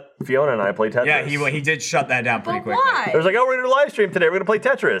won't let Fiona and I play Tetris. Yeah, he did shut that down pretty But quickly. why? It was like, oh, we're gonna do a live stream today. We're gonna play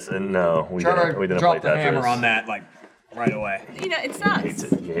Tetris, and no, we Trevor didn't dropped play the Tetris. hammer on that like right away. You know, it's nuts.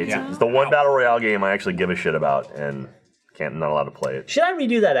 He hates Yeah. it. It's the one battle royale game I actually give a shit about, and not allowed to play it. Should I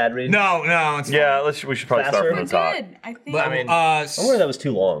redo that ad read? No, it's Yeah, we should probably start Faster? from the top. Good. I think. But, I mean, I wonder if that was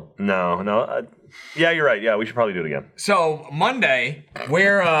too long. No. Yeah, you're right. Yeah, we should probably do it again. so Monday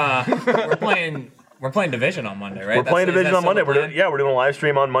we're playing Division on Monday, right? We're playing Division on Monday. We're doing a live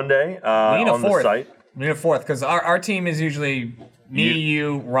stream on Monday We need on a the fourth. site. We need a fourth because our team is usually me,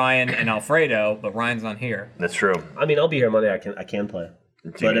 you, Ryan, and Alfredo, but Ryan's not here. That's true. I mean, I'll be here Monday. I can play.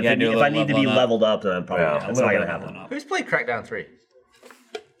 But if, Yeah, do a if little I need to be leveling up. leveled up, then I'm probably Yeah. it's not gonna happen. who's played Crackdown 3?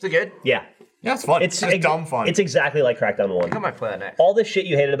 Is it good? Yeah, Yeah, it's fun. it's just dumb fun. It's exactly like Crackdown I 1. might play that next. All the shit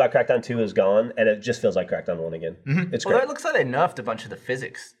you hated about Crackdown 2 is gone, and it just feels like Crackdown 1 again. It's Although great. it looks like they nerfed a bunch of the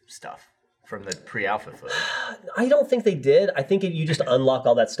physics stuff from the pre-alpha footage. I don't think they did. I think you just unlock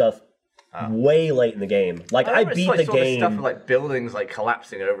all that stuff way late in the game. Like I just, beat like, the saw this game. stuff of, like buildings like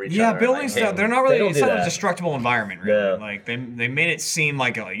collapsing over each other. yeah, and, building like, stuff. hitting- They're not really. They don't It's do not a that. destructible environment, really. Yeah. Like they made it seem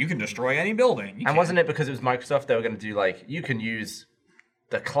like you can destroy any building. You And can't. wasn't it because it was Microsoft? They were going to do like you can use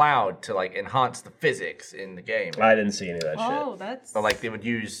the cloud to like enhance the physics in the game, I didn't see any of that Oh, shit. that's. or like they would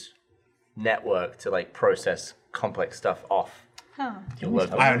use network to like process complex stuff off. Huh. Your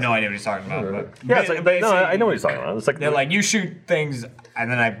local. I have no idea what he's talking about. But Yeah, it's like, no, I know what he's talking about. It's like They're like, you shoot things, and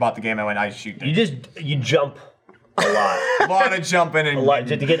then I bought the game. I went, I shoot things. You jump a lot, A lot of jumping and a lot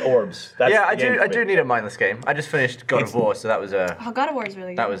just to get orbs. That's Yeah, the I game do. for I me. do need a mindless game. I just finished God of War, so that was a Oh, God of War is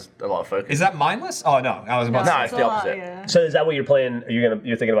really good. a lot of focus. Is that mindless? Oh no, I was about No, to it's say. the opposite. Yeah. So is that what you're playing? You're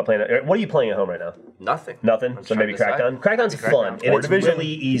thinking about playing? What are you playing at home right now? Nothing. Nothing. I'm So trying maybe to decide. Crackdown. Crackdown's Maybe fun, Crackdown. and Or it's Division. really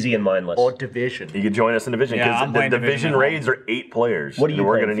easy and mindless. Or Division. you could join us in Division Yeah, I'm because the playing Division Division at raids are 8 players. What are you and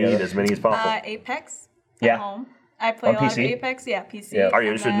we're playing, going to need Fiona? as many as possible. Apex. Yeah. At home. I play On a lot of PC? Apex. Yeah, PC. Yeah. Are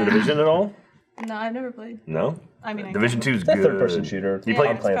you interested in the Division at all? No, I've never played. No. I mean, I Division 2 is It's a good. third-person shooter. You Yeah, play?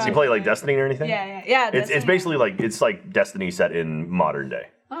 it's Do you probably play like good. Destiny or anything? Yeah. It's Destiny. basically like Destiny set in modern day.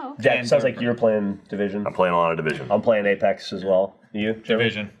 Oh, okay. Jack, And sounds third- like you're playing Division. I'm playing a lot of Division. I'm playing Apex as well. You? Jeremy?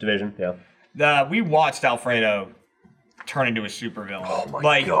 Division. Division. Yeah. We watched Alfredo turn into a supervillain. Oh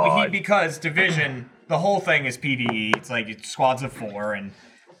my God. Because Division, the whole thing is PvE. It's like it's squads of 4, and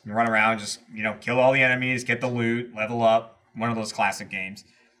you run around, just kill all the enemies, get the loot, level up. One of those classic games.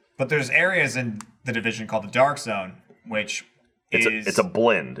 But there's areas in the Division called the Dark Zone, which It's a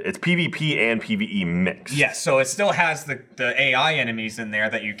blend. It's PvP and PvE mix. yes, so it still has the AI enemies in there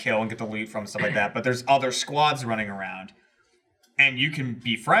that you kill and get the loot from, stuff like that. But there's other squads running around, and you can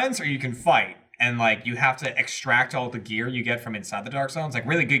be friends or you can fight. And like you have to extract all the gear you get from inside the Dark Zone. It's like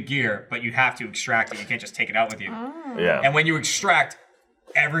really good gear, but you have to extract it. You can't just take it out with you. Yeah. And when you extract,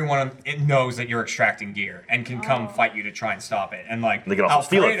 everyone knows that you're extracting gear and can come fight you to try and stop it. And like They can also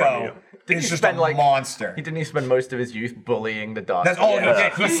steal it from Alfredo Didn't is he just spend, a like- monster. Didn't he spend most of his youth bullying the dark? That's all Zone? he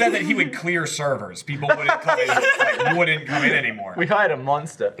did. He said that he would clear servers. People wouldn't come in, anymore. We hired a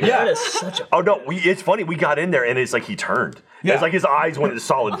monster. That is such a. Oh no, it's funny. We got in there and it's like he turned. Yeah. It's like his eyes went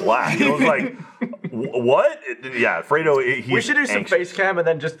solid black. And I was like, what? Yeah, Fredo. We should do some face cam and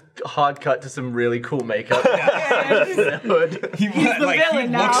then just hard cut to some really cool makeup. He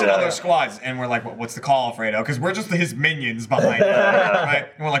villain now. looks at other squads and we're like, what's the call, Alfredo? Because we're just his minions behind him. Right?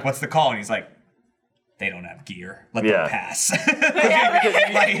 And we're like, what's the call? And he's like, they don't have gear. Let Yeah. them pass.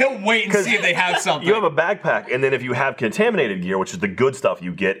 Like, he'll wait and see if they have something. You have a backpack, and then if you have contaminated gear, which is the good stuff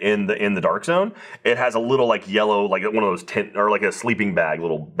you get in the Dark Zone, it has a little like yellow, like one of those tent or like a sleeping bag,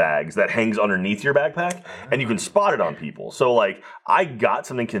 little bags that hangs underneath your backpack, and you can spot it on people. So like I got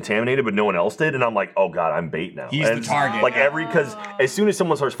something contaminated, but no one else did, and I'm like, oh god, I'm bait now. He's And the target. Like because as soon as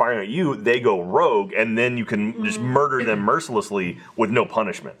someone starts firing at you, they go rogue, and then you can just murder them mercilessly with no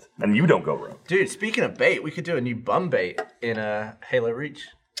punishment, and you don't go rogue. Dude, speaking of bait, we could do a new bum bait in Halo Reach.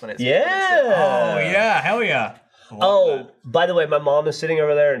 when it's Oh yeah, hell yeah. Oh, by the way, my mom is sitting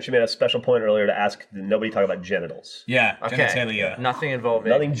over there, and she made a special point earlier to ask that nobody talk about genitals. Yeah, Okay. genitalia. Nothing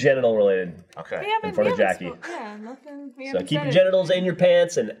involving. Nothing genital related. Okay. In front of Jackie. Yeah, nothing. We So haven't keep said your it. genitals in your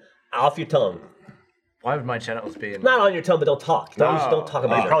pants and off your tongue. Why would my genitals be in? Not on your tongue, but don't talk. Don't talk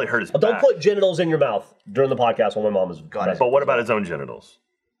about He it. probably hurt his Don't back. put genitals in your mouth during the podcast while my mom is present. But what about his own genitals?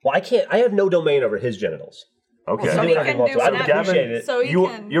 Well, I can't. I have no domain over his genitals. Okay. So So do he whatever he can wants do to. I would whatever. appreciate it. So he You,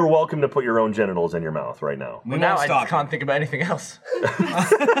 can. you're welcome to put your own genitals in your mouth right now. We Now won't I stop can't you. think about anything else.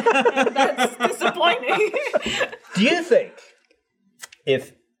 That's disappointing. Do you think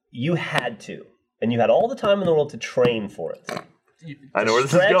if you had to, and you had all the time in the world to train for it, I know where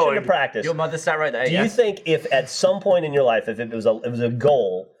this is stretch going. into practice, Your mother sat right there. do yeah? you think if at some point in your life, if it was a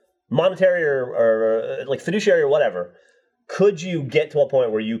goal, monetary or like fiduciary or whatever, could you get to a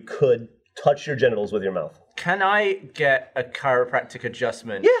point where you could touch your genitals with your mouth? Can I get a chiropractic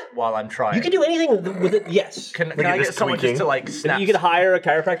adjustment while I'm trying? You can do anything with it. Yes. Can at I this get someone tweaking. just to like snap? You could hire a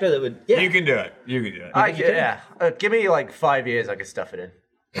chiropractor that would. Yeah. You can do it. You can do it. Yeah. Give me like 5 years, I could stuff it in.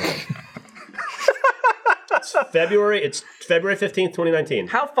 It's February 15th, 2019.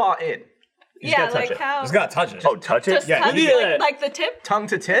 How far in? You just yeah, gotta touch like it. how. Just gotta touch it. Oh, touch it? Just Yeah, touch, you do like, that. like the tip. Tongue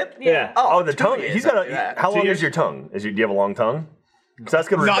to tip? Yeah. Oh, the 2 tongue. years, He's I got could do a. that. How 2 long years. is your tongue? Do you have a long tongue? So that's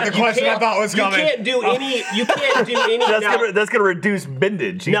gonna. Not the question I thought was You coming. can't do any. You can't do any. That's gonna reduce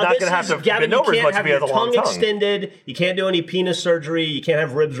bendage. He's Now, not this gonna have is, to Gavin, bend over you as can't much if have he your has a long tongue tongue. extended. You can't do any penis surgery. You can't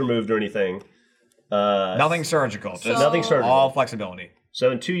have ribs removed or anything. Nothing surgical. Just Nothing surgical. all flexibility. So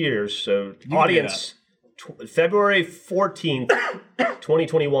in 2 years, so do audience, February 14th,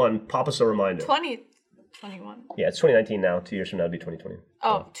 2021, pop us a reminder. 2021. Yeah, it's 2019 now. 2 years from now, it'll be 2020.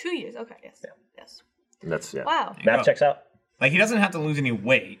 Oh, 2 years. Okay. Yes. Yes. That's Wow. Math checks out. Like he doesn't have to lose any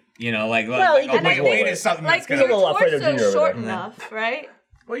weight. You know, like Well, he can like lose weight weight. is something Like that's your gonna. little Alfredo Jr. over torso's short there. enough, right?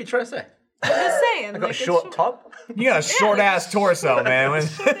 What are you trying to say? I'm just saying. I got like, a it's short top? You got a short ass torso, man.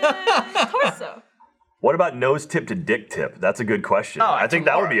 torso. What about nose tip to dick tip? That's a good question. Oh, I think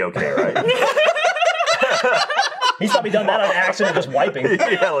that would be okay, right? He's probably done that on accident, just wiping.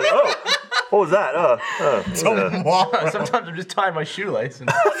 Yeah, like, oh, what was that? Sometimes I'm just tying my shoelace and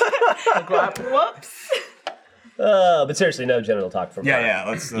look what happened. Whoops. But seriously, no genital talk from Brian. Yeah.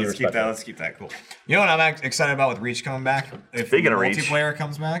 Let's Be keep respectful. that. Let's keep that cool. You know what I'm excited about with Reach coming back? If Speaking of Reach. multiplayer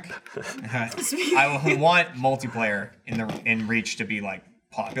comes back, I want multiplayer in Reach to be like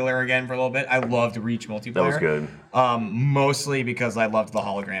popular again for a little bit. I loved Reach multiplayer. That was good. Mostly because I loved the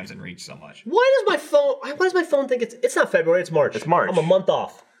holograms in Reach so much. Why does my phone think it's not February, it's March? It's March. I'm a month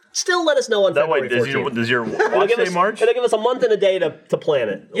off. Still let us know on That way, February 14th. does your It'll watch give say us- March? It'll give us a month and a day to plan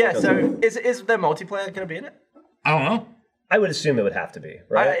it. Yeah, so is there multiplayer going to be in it? I don't know. I would assume it would have to be,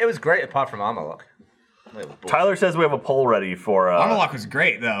 right? It was great apart from armor lock. Tyler says we have a poll ready for. Armor lock was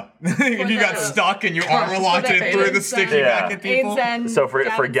great though. If you got stuck and you armor locked For the it through the AIDS sticky and- back at people. AIDS and So for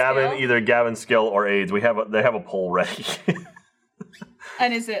Gavin, Skill. either Gavin Skill or AIDS, they have a poll ready.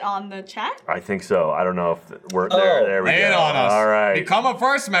 And is it on the chat? I think so. I don't know if we're there. There we Lay go. it on us. All right. Become a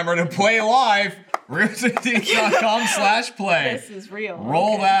first member to play live. RoosterTeeth.com/play. This is real.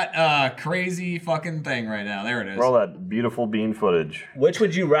 Roll Okay. that crazy fucking thing right now. There it is. Roll that beautiful bean footage. Which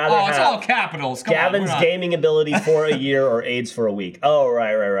would you rather Oh, it's all have? capitals. Come Gavin's on, we're not- gaming ability for a year or AIDS for a week? Oh,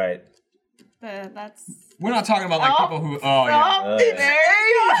 right. That's. We're not talking about like Oh. people who. Oh yeah. Oh, there you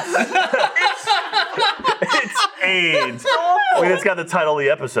go. It's AIDS. I mean, it's got the title of the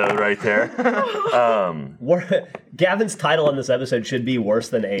episode right there. Gavin's title on this episode should be worse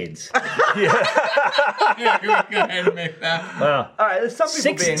than AIDS. Yeah, we go ahead and make that. Wow. All right, there's some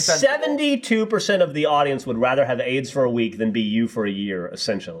people being sensible. 72% of the audience would rather have AIDS for a week than be you for a year,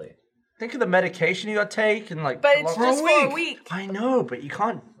 essentially. Think of the medication you got to take and like. But it's For a just for a week. week. I know, but you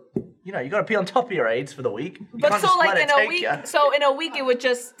can't. You know, you got to be on top of your AIDS for the week. You But can't so just like let it in a take week, ya. so in a week it would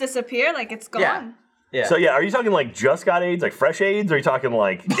just disappear, like it's gone. Yeah. Yeah. So yeah, are you talking like just got AIDS, like fresh AIDS, or are you talking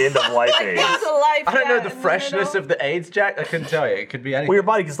like end of life Like AIDS? there's a life. I don't know yeah, the in freshness middle. of the AIDS, Jack. I couldn't tell you. It could be anything. Well, your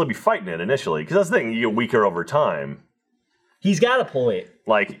body can still be fighting it initially, because that's the thing. You get weaker over time. He's got a point.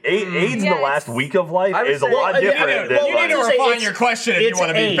 Like AIDS in Yeah, the last it's- week of life I would is a say- lot Well, different than you need to like, refine your question if you want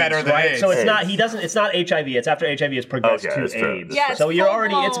to be AIDS, better than right? AIDS. So it's not. AIDS. He doesn't. It's not HIV. It's after HIV has progressed Okay, to that's true. AIDS. Yeah, it's so you're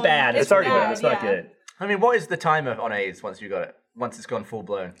already. It's full-blown. bad. It's already bad. It's not yeah. good. I mean, what is the timer on AIDS once you got it? once it's gone full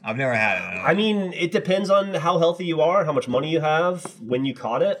blown? I've never had it. I mean, it depends on how healthy you are, how much money you have, when you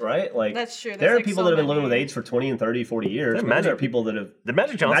caught it, right? Like, That's true. There are There's, like, people so that have been living with many. AIDS for 20 and 30, 40 years. Yeah, But Magic- there are people that have... Did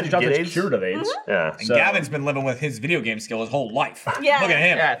Magic Johnson get Johnson's AIDS? cured of AIDS. Yeah. And So- Gavin's been living with his video game skill his whole life. Yeah. Look at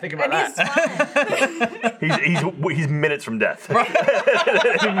him. Yeah, think about And that. he's fine. He's minutes from death.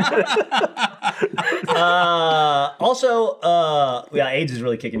 Yeah, AIDS is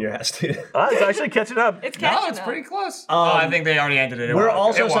really kicking your ass, dude. It's actually catching up. It's No, catching it's up. pretty close. I think they already ended it. We're It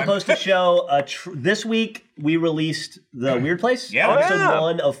also won. supposed to show this week. We released the Weird Place. Yeah. episode yeah.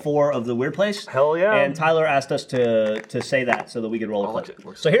 1 of 4 of the Weird Place. Hell yeah. And Tyler asked us to say that so that we could roll a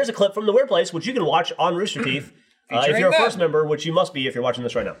clip. So here's a clip from the Weird Place, which you can watch on Rooster Teeth if Featuring you're a them. first member, which you must be if you're watching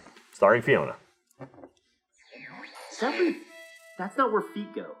this right now. Starring Fiona. Stephanie, that's not where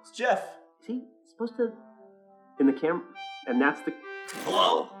feet go. Jeff. See, it's supposed to in the camera, and that's the.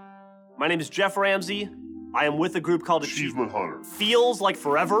 Hello, my name is Jeff Ramsey. I am with a group called Achievement Hunter. Feels like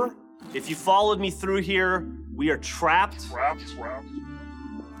forever. If you followed me through here, we are trapped.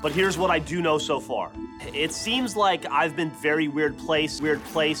 But here's what I do know so far. It seems like I've been very weird place.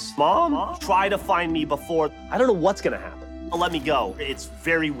 Mom, try to find me before. I don't know what's gonna happen. Let me go. It's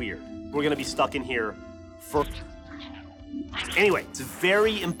very weird. We're gonna be stuck in here for. Anyway, it's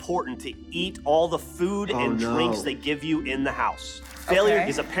very important to eat all the food and drinks they give you in the house. Failure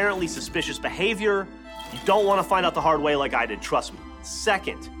is apparently suspicious behavior. You don't want to find out the hard way like I did, trust me.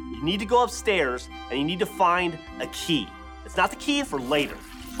 Second, you need to go upstairs and you need to find a key. It's not the key for later.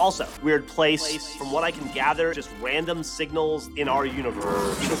 Also, weird place. From what I can gather, just random signals in our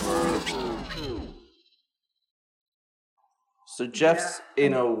universe. So Jeff's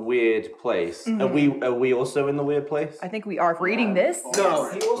in a weird place. Are we also in the weird place? I think we are. Reading this?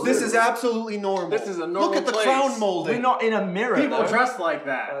 No, this is absolutely normal. This is a normal Look at the place. crown molding. We're not in a mirror. People though. dress like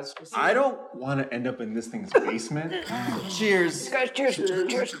that. I don't want to end up in this thing's basement. Cheers. Guys, cheers.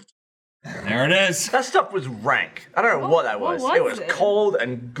 There it is. That stuff was rank. I don't know what that was. what It was was it? cold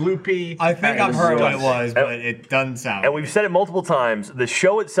and gloopy. I think and I've heard what it gross. was, but it doesn't sound. And we've said it multiple times. The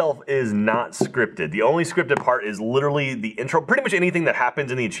show itself is not scripted. The only scripted part is literally the intro. Pretty much anything that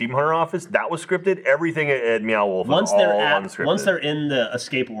happens in the Achievement Hunter office, that was scripted. Everything at Meow Wolf was all unscripted. Once they're in the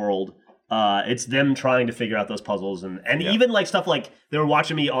escape world, it's them trying to figure out those puzzles and even like stuff like they were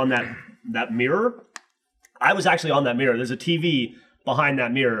watching me on that mirror. I was actually on that mirror. There's a TV behind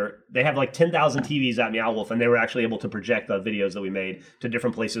that mirror. They have like 10,000 TVs at Meow Wolf, and they were actually able to project the videos that we made to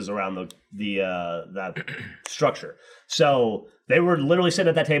different places around that structure. So they were literally sitting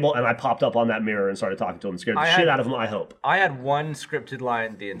at that table, and I popped up on that mirror and started talking to them, scared the shit out of them, I hope. I had one scripted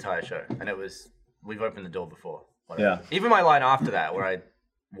line the entire show, and it was, "We've opened the door before." Whatever. Yeah. Even my line after that, where I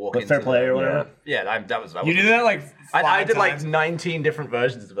walk With into fair play the, or whatever? Yeah, that was. You did that like I did times. like 19 different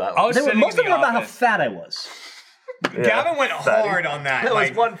versions of that. I was sitting Most in of the them were about how office. fat I was. Gavin went hard on that. There was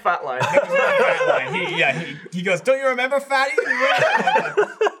like, one fat line. fat line. He goes, "Don't you remember, fatty?"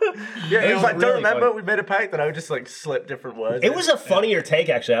 Yeah, he was like, really "Don't remember, funny. we made a pact," and I would just like slip different words. It was a funnier take,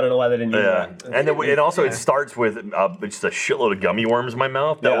 actually. I don't know why they didn't use Yeah, that. and then it also it starts with just a shitload of gummy worms in my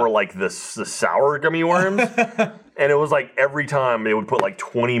mouth that were like the sour gummy worms, and it was like every time they would put like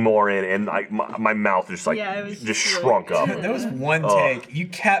 20 more in, and my mouth just like Yeah, it was just really- shrunk up. There was one take. You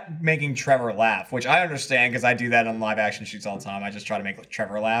kept making Trevor laugh, which I understand because I do that on live action shoots all the time. I just try to make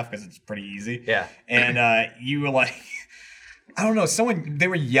Trevor laugh because it's pretty easy. Yeah. And you were like, I don't know, they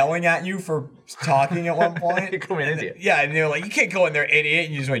were yelling at you for talking at one point. You called me an idiot. Yeah, and they were like, "You can't go in there, idiot,"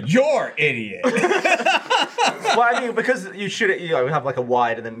 and you just went, "You're idiot." Well, I mean, because you shoot it, you have like a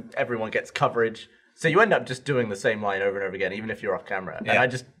wide, and then everyone gets coverage, so you end up just doing the same line over and over again, even if you're off camera. And Yeah. I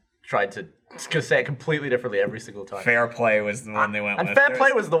just tried to say it completely differently every single time. Fair play was the one they went And with. fair There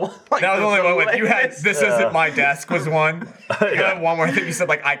play was- was the one. Like, That was the only one with you had. lamest. This isn't my desk was one. You had one more thing you said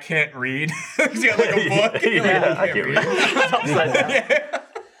like I can't read. 'Cause you had like a book. And you're like, Yeah, I can't read. It's upside down.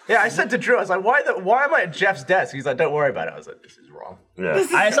 Yeah, I said to Drew, I was like, why am I at Jeff's desk? He's like, don't worry about it. I was like, this is wrong. Yeah.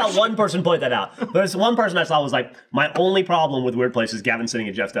 I saw one person point that out. There's one person I saw was like, my only problem with Weird Place is Gavin sitting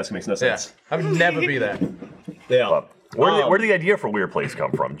at Jeff's desk makes no Yeah, sense. I would never be there. Yeah. Where did the idea for Weird Place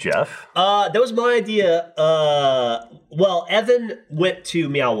come from, Jeff? That was my idea. Well, Evan went to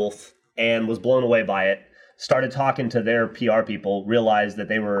Meow Wolf and was blown away by it. Started talking to their PR people, realized that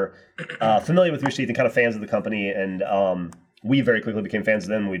they were familiar with Rooster Teeth and kind of fans of the company, and we very quickly became fans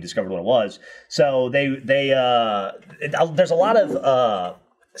of them. We discovered what it was. So there's a lot of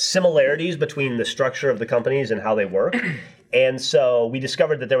similarities between the structure of the companies and how they work. And so we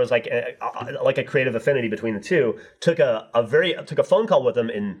discovered that there was like a creative affinity between the two. Took a phone call with them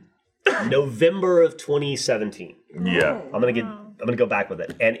in November of 2017. Yeah. I'm gonna get gonna go back with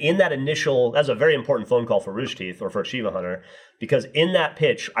it. And in that initial, that was a very important phone call for Rooster Teeth or for Achievement Hunter, because in that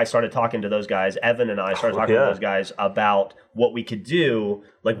pitch, I started talking to those guys. Evan and I started talking to those guys about what we could do,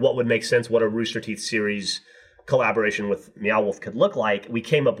 like what would make sense, what a Rooster Teeth series collaboration with Meow Wolf could look like. We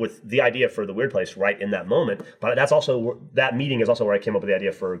came up with the idea for the Weird Place right in that moment. But that meeting is also where I came up with the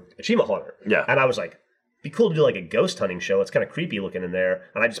idea for Achievement Hunter. Yeah. And I was like, be cool to do like a ghost hunting show. It's kind of creepy looking in there.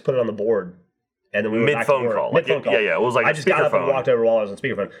 And I just put it on the board. And then we went back to work. Mid-phone call. Yeah, it was like I just got up and walked over while I was on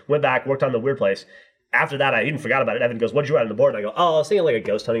speakerphone. Went back, worked on the Weird Place. After that, I even forgot about it. Evan goes, "What'd you write on the board?" And I go, "Oh, I was thinking like a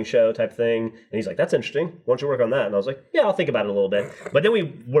ghost hunting show type thing." And he's like, "That's interesting. Why don't you work on that?" And I was like, "Yeah, I'll think about it a little bit." But then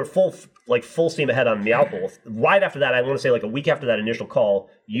we were full steam ahead on Meow Wolf. Right after that, I want to say like a week after that initial call,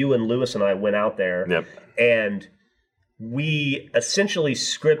 you and Lewis and I went out there, and we essentially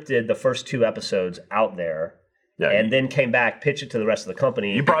scripted the first 2 episodes out there. Yeah, and then came back, pitched it to the rest of the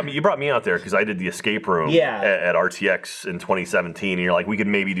company. You brought me out there because I did the escape room at RTX in 2017, and you're like, we could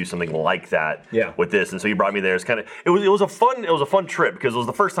maybe do something like that with this. And so you brought me there. It's it was a fun trip because it was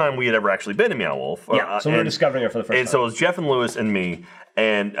the first time we had ever actually been to Meow Wolf. Yeah, so we were discovering it for the first time. And so it was Jeff and Lewis and me,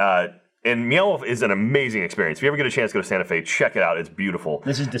 and Meow Wolf is an amazing experience. If you ever get a chance to go to Santa Fe, check it out. It's beautiful.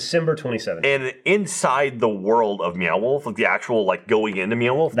 This is December 2017. And inside the world of Meow Wolf, like the actual going into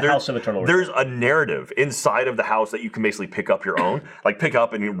Meow Wolf, the House of Eternal Return. There's a narrative inside of the house that you can basically pick up your own, pick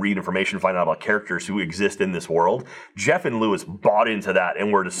up and read information, find out about characters who exist in this world. Jeff and Lewis bought into that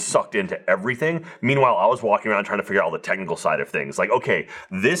and were just sucked into everything. Meanwhile, I was walking around trying to figure out all the technical side of things. Like, okay,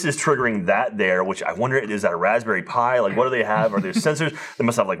 this is triggering that there, which I wonder, is that a Raspberry Pi? Like, what do they have? Are there sensors? They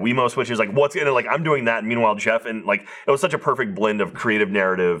must have Wemo switches. Like, what's in it? I'm doing that, and meanwhile, Jeff, and it was such a perfect blend of creative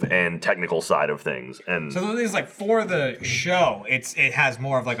narrative and technical side of things. And so the thing is, for the show, it has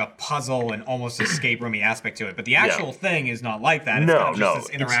more of a puzzle and almost escape roomy aspect to it. But the actual thing is not like that. It's kind of just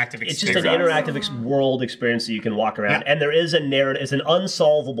this interactive experience. It's just an interactive world experience that you can walk around, and there is a narrative. It's an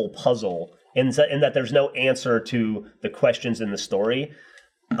unsolvable puzzle in that there's no answer to the questions in the story,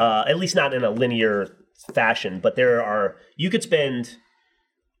 at least not in a linear fashion. But you could spend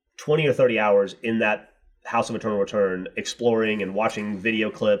 20 or 30 hours in that House of Eternal Return exploring and watching video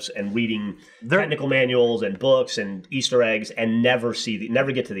clips and reading technical manuals and books and Easter eggs and never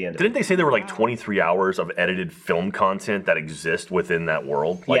get to the end of it. Didn't they say there were 23 hours of edited film content that exist within that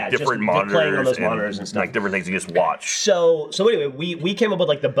world? Different monitors, playing on those monitors and stuff. Different things you just watch. So anyway, we came up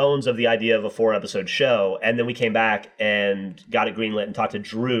with the bones of the idea of a 4-episode show, and then we came back and got it greenlit and talked to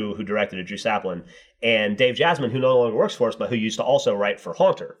Drew, who directed it, Drew Saplin, and Dave Jasmine, who no longer works for us, but who used to also write for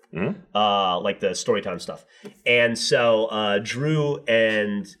Haunter, the Storytime stuff. And so Drew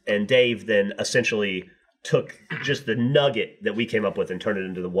and Dave then essentially took just the nugget that we came up with and turned it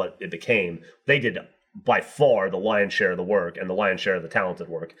into what it became. They did by far the lion's share of the work and the lion's share of the talented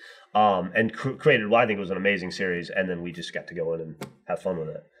work, and created what I think was an amazing series. And then we just got to go in and have fun with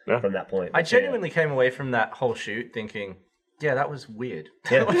it from that point. I genuinely came away from that whole shoot thinking, yeah, that was weird.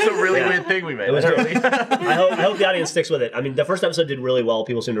 That was a really weird thing we made. It was I hope the audience sticks with it. I mean, the first episode did really well.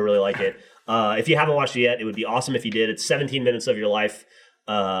 People seem to really like it. If you haven't watched it yet, it would be awesome if you did. It's 17 minutes of your life.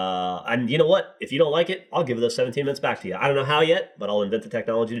 And you know what? If you don't like it, I'll give those 17 minutes back to you. I don't know how yet, but I'll invent the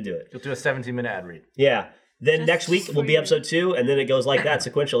technology to do it. You'll do a 17-minute ad read. Yeah. Then next week will be episode 2, and then it goes like that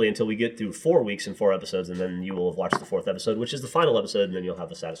sequentially until we get through 4 weeks and 4 episodes, and then you will have watched the 4th episode, which is the final episode, and then you'll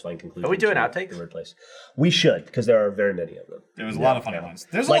have a satisfying conclusion. Are we doing outtakes? The Weird Place. We should, because there are very many of them. There was a lot of funny ones.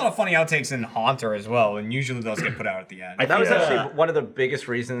 There's a lot of funny outtakes in Haunter as well, and usually those get put out at the end. That was actually one of the biggest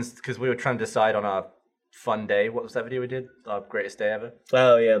reasons, because we were trying to decide on our fun day. What was that video we did? Our greatest day ever?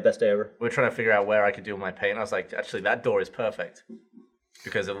 Oh, yeah, best day ever. We were trying to figure out where I could do my paint. I was like, actually, that door is perfect.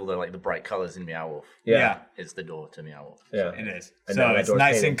 Because of all the bright colors in Meow Wolf. Yeah. It's the door to Meow Wolf. Yeah. It is. And so it's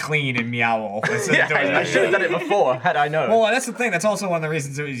nice and clean in Meow Wolf. I should have done it before, had I known. Well, that's the thing. That's also one of the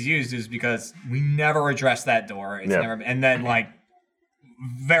reasons it was used is because we never addressed that door. It's never, and then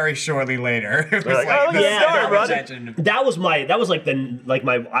very shortly later, it was that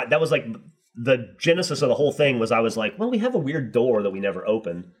was the genesis of the whole thing was I was like, well, we have a weird door that we never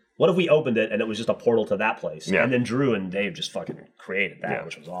opened. What if we opened it and it was just a portal to that place? Yeah. And then Drew and Dave just fucking created that,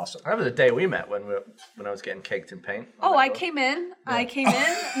 which was awesome. I remember the day we met when I was getting caked in paint. Oh, I came in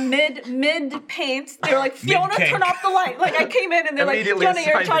mid paint. They were like, Fiona, turn off the light. I came in and they're like, Fiona,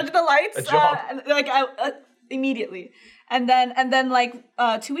 you're in charge of the lights. Immediately. And then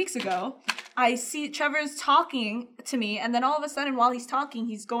 2 weeks ago, I see Trevor's talking to me, and then all of a sudden, while he's talking,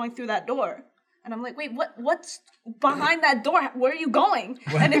 he's going through that door. And I'm like, wait, what's behind that door? Where are you going?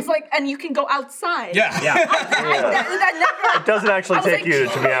 And it's and you can go outside. Yeah. It doesn't actually take you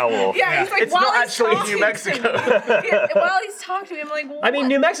to Meow Wolf. Yeah, he's like, it's not actually New Mexico. While he's talking to me, I'm like, I mean,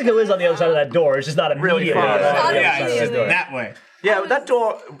 New Mexico is on the other side of that door. It's just not really far. It's just that way. Yeah, that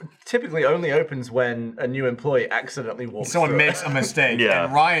door typically only opens when a new employee accidentally walks Someone through makes a mistake. Yeah.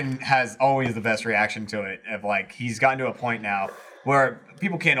 And Ryan has always the best reaction to it. Of like, he's gotten to a point now where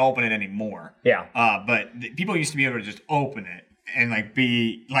people can't open it anymore. Yeah. But people used to be able to just open it and like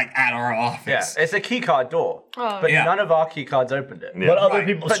be like at our office. Yeah, it's a key card door, but none of our key cards opened it. Yeah. But other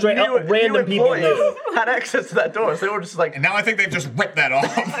people, But random people knew. had access to that door, so they were just like. And now I think they've just ripped that off.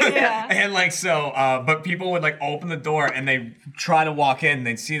 Yeah. And like so, but people would like open the door and they try to walk in,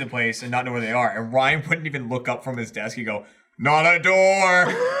 they'd see the place and not know where they are. And Ryan wouldn't even look up from his desk. He'd go, "Not a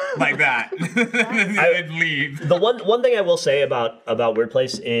door," like that. And then they'd leave. The one thing I will say about Weird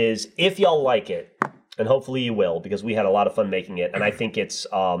Place is if y'all like it, and hopefully you will, because we had a lot of fun making it, and I think it's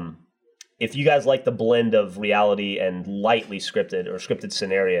if you guys like the blend of reality and lightly scripted or scripted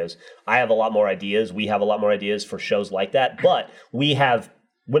scenarios, I have a lot more ideas. We have a lot more ideas for shows like that. But we have,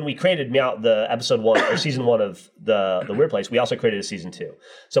 when we created the episode 1 or season 1 of the Weird Place, we also created a season 2.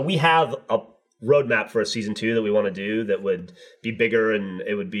 So we have a roadmap for a season 2 that we want to do that would be bigger, and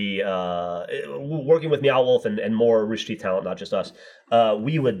it would be working with Meow Wolf and more Rooster Teeth talent, not just us.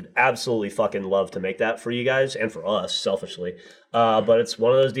 We would absolutely fucking love to make that for you guys and for us, selfishly. But it's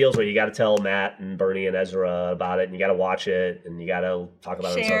one of those deals where you got to tell Matt and Bernie and Ezra about it, and you got to watch it, and you got to talk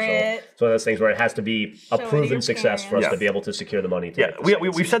about it on social. It's one of those things where it has to be a proven success for us to be able to secure the money. To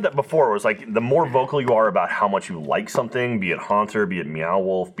we've said that before. It was like the more vocal you are about how much you like something, be it Haunter, be it Meow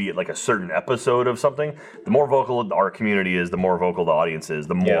Wolf, be it like a certain episode of something, the more vocal our community is, the more vocal the audience is,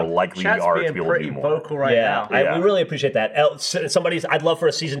 the more likely Chat's you are to being be able to do more. vocal right now. We really appreciate that. I'd love for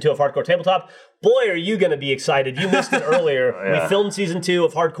a season 2 of Hardcore Tabletop. Boy, are you going to be excited. You missed it earlier. We filmed season 2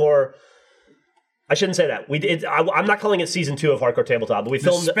 of Hardcore. I shouldn't say that. I'm not calling it season 2 of Hardcore Tabletop, but we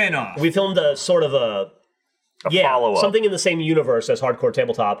filmed a spin-off. We filmed a sort of a follow-up. Something in the same universe as Hardcore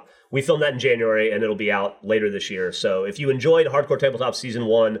Tabletop. We filmed that in January, and it'll be out later this year. So if you enjoyed Hardcore Tabletop season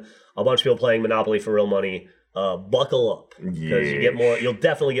 1, a bunch of people playing Monopoly for real money, buckle up, because you get more. You'll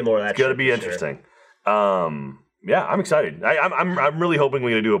definitely get more of that. It's gonna be interesting. Yeah, I'm excited. I'm really hoping we're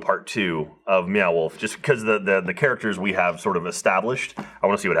gonna do a part 2 of Meow Wolf, just because the characters we have sort of established. I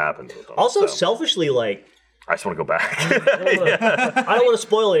want to see what happens with them. Also, selfishly, like, I just want to go back. I don't want to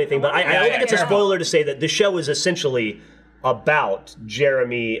spoil anything, but I don't think it's a spoiler to say that the show is essentially about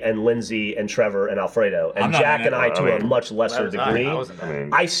Jeremy and Lindsay and Trevor and Alfredo, and Jack and I to a much lesser degree.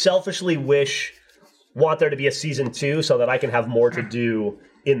 I selfishly want there to be a season 2 so that I can have more to do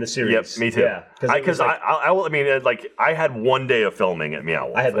in the series. Yep, me too. Yeah, because I had one day of filming at Meow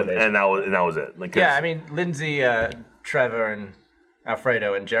Wolf. I had 1 day, and that was it. Like, yeah, I mean, Lindsay, Trevor, and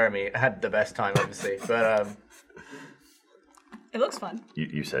Alfredo and Jeremy had the best time, obviously, but it looks fun.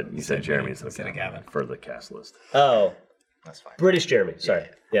 You said Jeremy's Gavin for the cast list. Oh, that's fine. British Jeremy, sorry.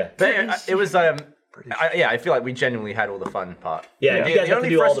 Yeah. But it was I feel like we genuinely had all the fun part. Yeah, you guys the have to only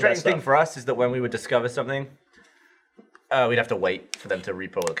do all the frustrating best thing stuff. for us is that when we would discover something, we'd have to wait for them to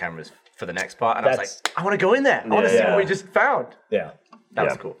repo the cameras for the next part, and I was like, I want to go in there. I want to see what we just found. Yeah. That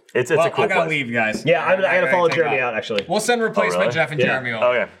was cool. It's a cool I gotta place. leave, guys. Yeah, I gotta follow Jeremy out, actually. We'll send replacement Jeff and Jeremy over.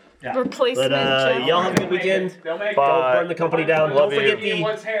 Okay. Yeah. Replacement. But y'all have a good weekend. Don't burn the company down. Love Don't forget you.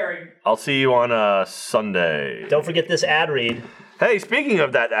 I'll see you on Sunday. Don't forget this ad read. Hey, speaking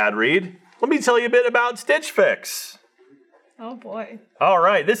of that ad read, let me tell you a bit about Stitch Fix. Oh boy. All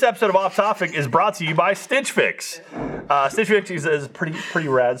right, this episode of Off Topic is brought to you by Stitch Fix. Stitch Fix is a pretty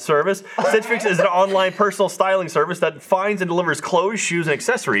rad service. Stitch Fix is an online personal styling service that finds and delivers clothes, shoes, and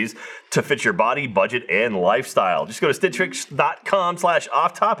accessories to fit your body, budget, and lifestyle. Just go to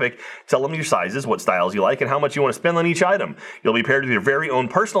stitchfix.com/offtopic. Tell them your sizes, what styles you like, and how much you want to spend on each item. You'll be paired with your very own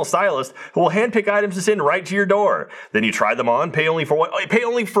personal stylist who will handpick items to send right to your door. Then you try them on, pay only for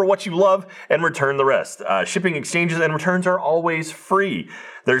what you love, and return the rest. Shipping, exchanges, and returns are always free.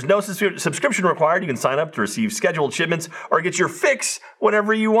 There's no subscription required. You can sign up to receive scheduled shipments or get your fix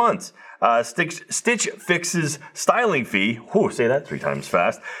whenever you want. Stitch Fix's styling fee, say that 3 times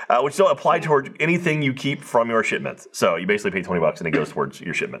fast, which will apply toward anything you keep from your shipment. So you basically pay $20 and it goes towards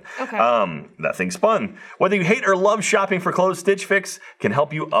your shipment. Okay. That thing's fun. Whether you hate or love shopping for clothes, Stitch Fix can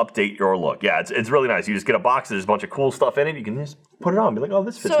help you update your look. Yeah, it's really nice. You just get a box, there's a bunch of cool stuff in it. You can just put it on, be like, oh,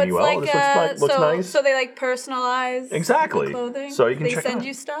 this fits me well. This looks nice. So they like personalize Exactly. the clothing. So you can they check send out.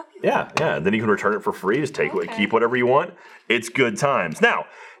 you stuff. Yeah. Then you can return it for free. Just keep whatever you want. It's good times. Now,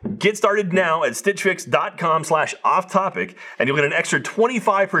 get started now at stitchfix.com/offtopic, and you'll get an extra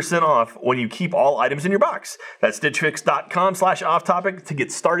 25% off when you keep all items in your box. That's stitchfix.com/offtopic to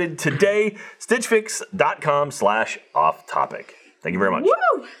get started today. stitchfix.com/offtopic. Thank you very much.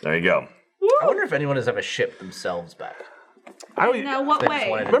 Woo! There you go. I wonder if anyone has ever shipped themselves back. No, what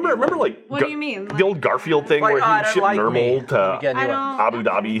way? Remember, like What do you mean? the old Garfield thing Like, where he I would don't ship like Nermal me. to Let me get a new one. Abu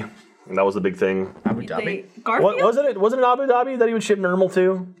Dhabi, and that was the big thing. Abu Dhabi? Garfield? Wasn't it Abu Dhabi that he would ship Nermal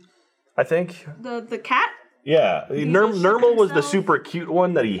to? I think. The cat? Yeah, goes Nermal was the himself? super cute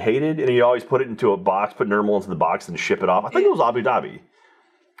one that he hated, and he'd always put it into a box, put Nermal into the box, and ship it off. I think it was Abu Dhabi,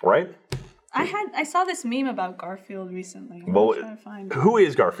 right? I saw this meme about Garfield recently. I'm Well, trying to find it. who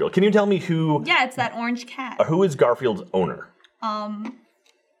is Garfield? Can you tell me who? Yeah, it's that orange cat. Who is Garfield's owner?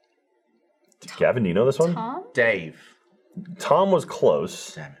 Gavin, do you know this one? Tom? Dave. Tom was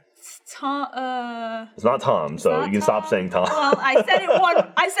close. Damn it. Tom. It's not Tom, so not you can stop Tom. saying Tom. Well, I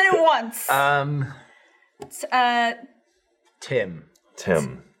said it once. Tim.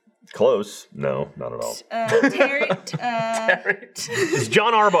 Tim. Close? No, not at all. Terry. It's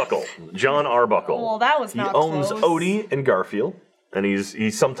John Arbuckle. John Arbuckle. Well, that was not He owns close. Odie and Garfield, and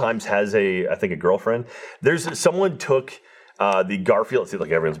he sometimes has I think a girlfriend. Someone took the Garfield. See,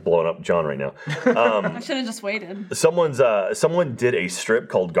 like everyone's blowing up John right now. I should have just waited. Someone did a strip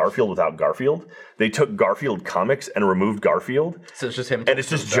called Garfield Without Garfield. They took Garfield comics and removed Garfield. So it's just him. And it's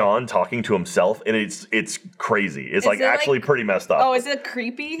just John talking to himself, and it's crazy. It's like it actually like- pretty messed up. Oh, is it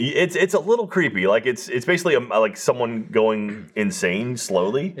creepy? It's a little creepy. Like it's basically like someone going insane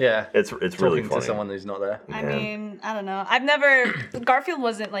slowly. Yeah. It's really Talking funny. to someone who's not there. I mean, I don't know. Garfield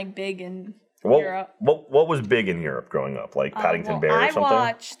wasn't like big in What, Europe. what was big in Europe growing up? Like Paddington Bear or something?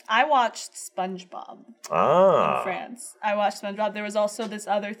 I watched SpongeBob Ah. in France. I watched SpongeBob. There was also this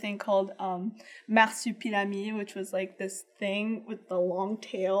other thing called Marsupilami, which was like this thing with the long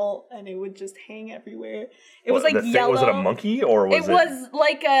tail, and it would just hang everywhere. It was like the thing, yellow. was it a monkey or was it? It was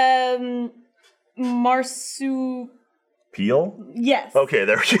like a marsupial. Peel? Yes. Okay,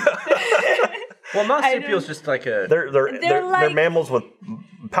 there we go. Well, marsupial's just like a. They're like- mammals with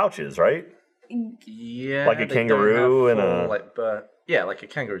pouches, right? Yeah. Like a they kangaroo don't have and a- yeah, like a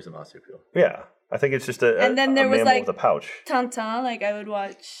kangaroo's a marsupial. Yeah. I think it's just a And then there a was, mammal like- with a pouch. Tintin, like I would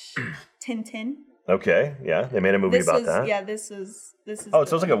watch Tintin. Okay, yeah. They made a movie about that. Yeah, this is. Oh,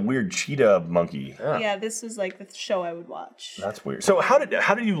 so it's like a weird cheetah monkey. Yeah, this was like the show I would watch. That's weird. So how did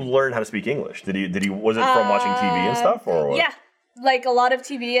you learn how to speak English? Did he was it from watching TV and stuff or what? Yeah, like a lot of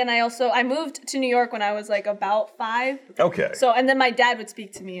TV, and I moved to New York when I was like about 5. Okay. So and then my dad would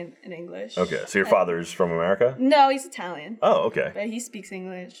speak to me in English. Okay. So your father's from America? No, he's Italian. Oh, okay. But he speaks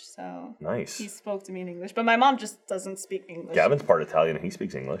English, so Nice. he spoke to me in English. But my mom just doesn't speak English. Gavin's part Italian and he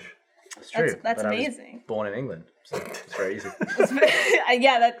speaks English. It's true. That's but I was amazing. born in England, so it's very easy.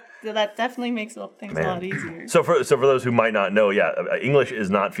 Yeah, that definitely makes things a lot easier. So for those who might not know, English is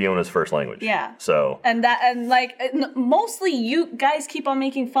not Fiona's first language. Yeah. So Mostly you guys keep on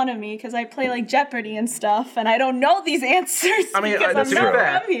making fun of me because I play like Jeopardy and stuff, and I don't know these answers. I mean, because to I'm be not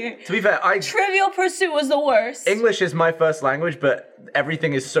fair, from here. to be fair, Trivial Pursuit was the worst. English is my first language, but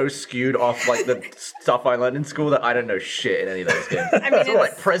everything is so skewed off like the stuff I learned in school that I don't know shit in any of those games. I mean, it's all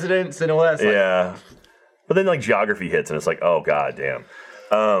like presidents and all that. It's like, yeah. But then like geography hits and it's like, oh god damn.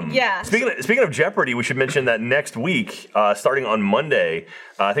 Yeah. Speaking of Jeopardy, we should mention that next week, starting on Monday,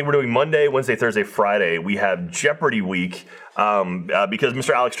 I think we're doing Monday, Wednesday, Thursday, Friday. We have Jeopardy week because Mr.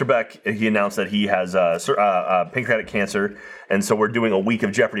 Alex Trebek, he announced that he has pancreatic cancer, and so we're doing a week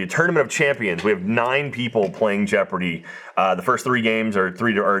of Jeopardy, a tournament of champions. We have 9 people playing Jeopardy. The first 3 games are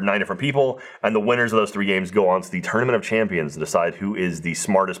 9 different people, and the winners of those 3 games go on to the tournament of champions to decide who is the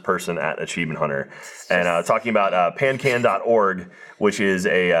smartest person at Achievement Hunter. And talking about pancan.org, which is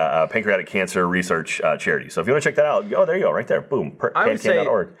a pancreatic cancer research charity. So if you want to check that out, there you go, right there, boom, I would say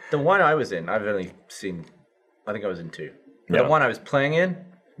pancan.org. the one I was in, I've only seen, I think I was in 2. But Yeah. the one I was playing in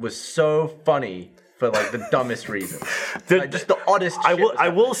was so funny for like the dumbest reason. Like, just the oddest shit. I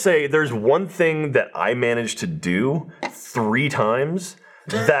will say there's one thing that I managed to do 3 times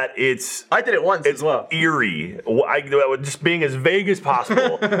that I did it once as well. Eerie. Just being as vague as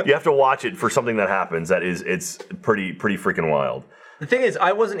possible. You have to watch it for something that happens. It's pretty freaking wild. The thing is,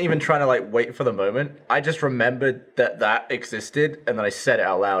 I wasn't even trying to like wait for the moment. I just remembered that existed, and then I said it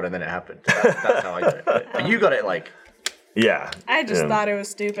out loud, and then it happened. That's how I did it. But you got it like. Yeah. I just thought it was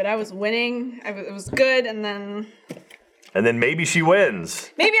stupid. I was winning. It was good, and then. And then maybe she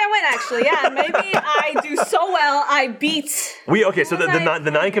wins. Maybe I win, actually. Yeah, maybe I do so well. I beat. So the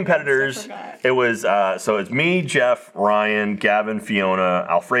 9 competitors. It was so it's me, Jeff, Ryan, Gavin, Fiona,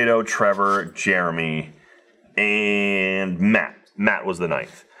 Alfredo, Trevor, Jeremy, and Matt. Matt was the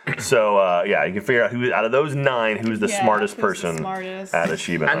 9th. So you can figure out who out of those 9 who's the smartest person at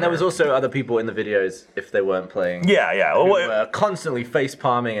Achievement. And there was also other people in the videos if they weren't playing. Yeah. Who were constantly face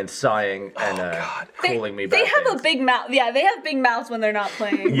palming and sighing and calling me back. They have a big mouth. Yeah, they have big mouths when they're not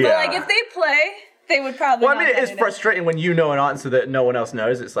playing. Yeah. But like if they play, They would probably. Well, I mean, not it is get frustrating when you know an answer that no one else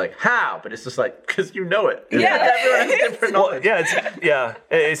knows. It's like, how? But it's just like, because you know it. Yeah. Everyone has different knowledge.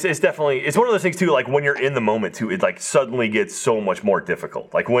 It's definitely, it's one of those things too, like when you're in the moment too, it like suddenly gets so much more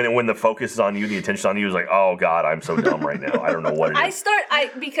difficult. Like when the focus is on you, the attention on you is like, oh God, I'm so dumb right now. I don't know what it is.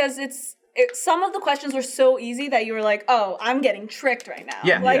 Because some of the questions were so easy that you were like, oh, I'm getting tricked right now.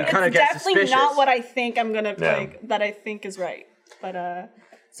 Yeah, like kinda it's get definitely suspicious. not what I think I'm gonna that I think is right. But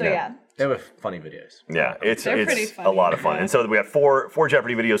yeah. They were funny videos. Yeah, it's pretty funny, a lot of fun. yeah. And so we have four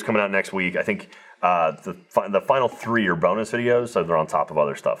Jeopardy videos coming out next week. I think the final 3 are bonus videos, so they're on top of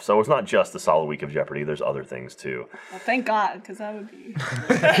other stuff. So it's not just a solid week of Jeopardy. There's other things too. Well, thank God, because that would be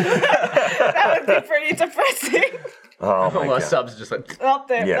pretty depressing. Oh my All our God. subs are just like, Up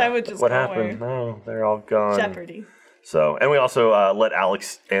there, Yeah. that would just What go happened? away. No, they're all gone. Jeopardy. So, and we also let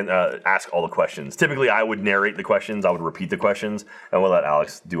Alex ask all the questions. Typically, I would narrate the questions. I would repeat the questions, and we'll let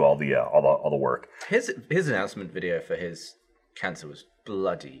Alex do all the work. his announcement video for his cancer was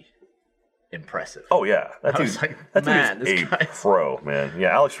bloody impressive. Oh yeah, that I dude, was like, that man, dude this is a guy's- pro, man.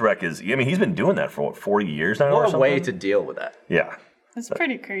 Yeah, Alex Trebek is. I mean, he's been doing that for what, 40 years now. or What a something? way to deal with that. Yeah. That's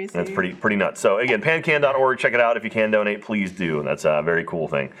pretty crazy. That's pretty nuts. So again, pancan.org, check it out. If you can donate, please do. And that's a very cool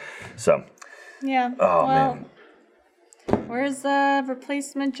thing. So, Yeah. oh well, man, where's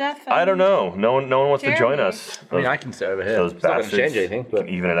replacement Jeff? I don't know. No one wants to join Jeremy. us. I mean, I can sit over here. Those It's not going bastards to change anything. can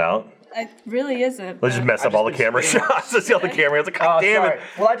even it out. It really isn't. Let's just mess up all the camera shots. Let's see all the camera. It's like, God damn it.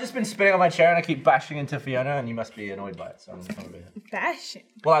 Well, I've just been spinning on my chair and I keep bashing into Fiona, and you must be annoyed by it. So I'm over here. Bashing.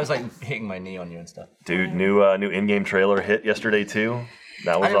 Well, I was like hitting my knee on you and stuff. Dude, new in-game trailer hit yesterday too.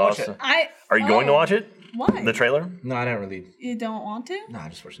 That was didn't watch awesome. it. Are you going to watch it? Why? The trailer? No, I don't really. You don't want to? No, I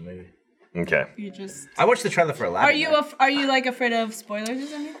just watched the movie. Okay. You just. I watched the trailer for Aladdin. Are you like afraid of spoilers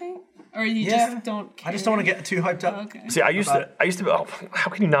or anything? Or you just don't care? I just don't want to get too hyped up. Oh, okay. See, I used to be. Oh, how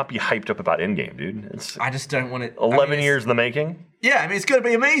can you not be hyped up about Endgame, dude? It's I just don't want it. 11 years in the making. Yeah, I mean, it's going to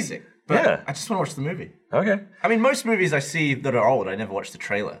be amazing. But Yeah. I just want to watch the movie. Okay. I mean, most movies I see that are old, I never watch the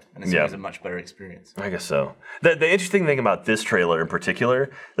trailer, and it's Yeah. always a much better experience. I guess so. The interesting thing about this trailer in particular,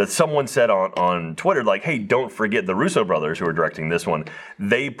 that someone said on Twitter, like, hey, don't forget the Russo brothers who are directing this one.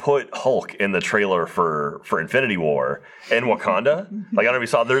 They put Hulk in the trailer for Infinity War and Wakanda. Like, I don't know if you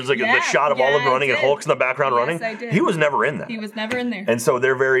saw, there's like Yeah, the shot of all of them I running and did. Hulk's in the background Yes, running. I did. He was never in that. He was never in there. And so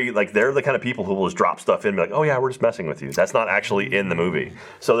they're they're the kind of people who will just drop stuff in and be like, oh yeah, we're just messing with you. That's not actually in the movie.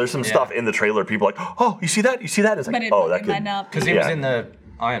 So there's some stuff in the trailer, people are like, oh, you see that? You see that? It's like, But that it might could. not be. Because he was in the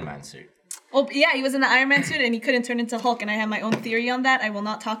Iron Man suit. Oh, yeah, he was in the Iron Man suit and he couldn't turn into Hulk, and I have my own theory on that. I will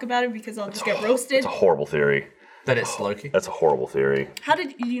not talk about it because I'll just get roasted. It's a horrible theory. That it's Loki. That's a horrible theory. How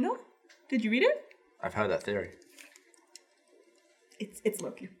did you know? Did you read it? I've heard that theory. It's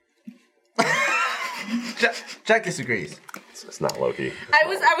Loki. Jack disagrees. It's not Loki. I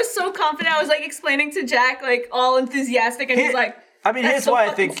was so confident. I was like explaining to Jack, like all enthusiastic, and he's like, I mean, "That's here's so why I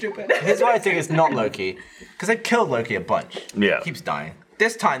fucking think. stupid." Here's why I think it's not Loki. Because they killed Loki a bunch. Yeah. He keeps dying.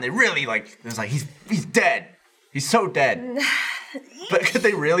 This time they really like. It was like he's dead. He's so dead. But could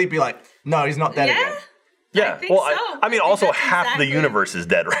they really be like, no, he's not dead again? Yeah, think well, so. I mean, I think also that's half exactly- the universe is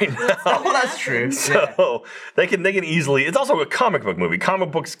dead right now. Well, that's true. So they can easily. It's also a comic book movie.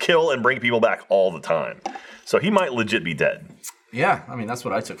 Comic books kill and bring people back all the time. So he might legit be dead. Yeah, I mean that's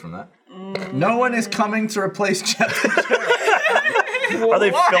what I took from that. No one is coming to replace Jeff. Are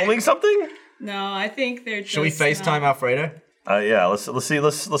they filming something? No, I think they're. Should we FaceTime Alfredo? Yeah, let's see.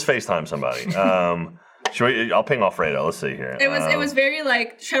 Let's FaceTime somebody. Should we? I'll ping Alfredo. Let's see here. It was very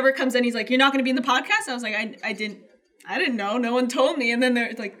like Trevor comes in. He's like, "You're not going to be in the podcast." I was like, "I didn't know. No one told me." And then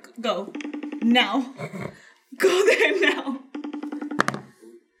they're like, "Go now, go there now."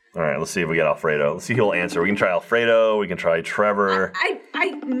 All right, let's see if we get Alfredo. Let's see who will answer. We can try Alfredo. We can try Trevor.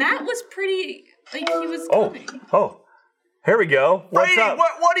 Matt was pretty. Like he was. Coming. Oh, here we go. What's Brady, up?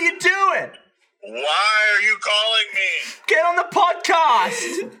 what are you doing? Why are you calling me? Get on the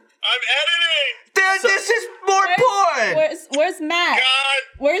podcast. I'm editing. This is more important. Where's Matt? God.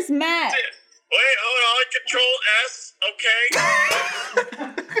 Where's Matt? Wait, hold on. Control S.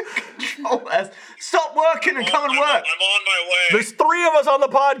 Okay. Control S. Stop working and come and work. I'm on my way. There's 3 of us on the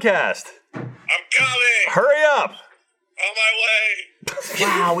podcast. I'm coming. Hurry up. On my way.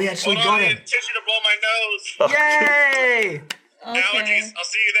 Wow, we actually Hold got on, I him. need tissue to blow my nose. Yay! Allergies. I'll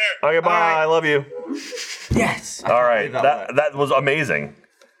see you there. Okay, bye. right. I love you. Yes. All right, that that was amazing.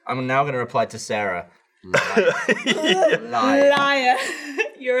 I'm now going to reply to Sarah. Liar.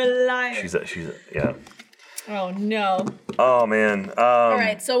 You're a liar. She's yeah. Oh no. Oh man. All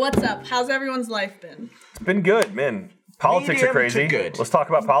right. So what's up? How's everyone's life been? It's been good, man. Politics are Medium to crazy. good. Let's talk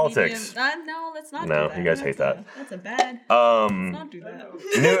about politics. No, let's not. No, do that. you guys hate that. That's a bad. Let's not do that.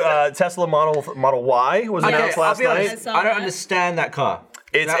 New Tesla Model Y was announced last night. I don't understand that car.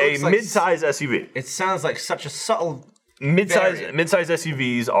 It's That a looks like mid-size SUV. It sounds like such a subtle. Mid-size variant.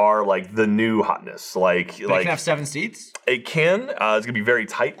 SUVs are like the new hotness. Like But it can have 7 seats. it can. It's gonna be very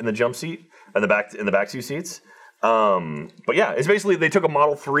tight in the jump seat and the back 2 seats. But yeah, it's basically they took a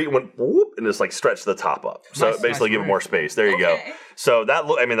Model 3, went whoop, and just like stretched the top up. So Nice, basically nice give it more space. There you go. So that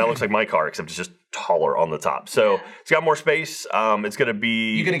looks like my car, except it's just taller on the top. So it's got more space. It's gonna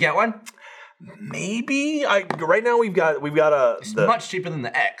be. You gonna get one? Maybe. Right now we've got a. It's much cheaper than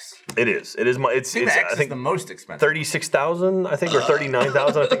the X. It is. It's I think the X is the most expensive. 36,000, I think, or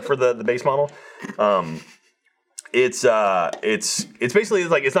 39,000, I think, for the base model. It's basically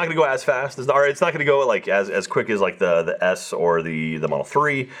like it's not going to go as fast as it's not going to go like as quick as like the S or the Model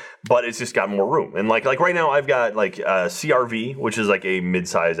 3, but it's just got more room. And like right now I've got like CRV, which is like a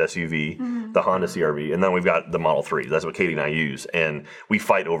mid-size SUV, the Honda CRV, and then we've got the Model 3. That's what Katie and I use, and we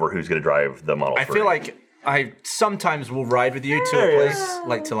fight over who's going to drive the Model 3. I feel like I sometimes will ride with you to a place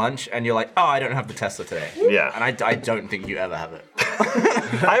like to lunch, and you're like, "Oh, I don't have the Tesla today." Yeah, and I don't think you ever have it.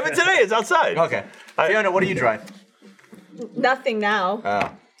 I have it today. It's outside. Okay, Fiona, what do you drive? Nothing now.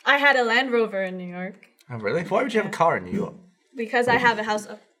 Oh. I had a Land Rover in New York Oh, really? Why would you have a car in New York? because I have a house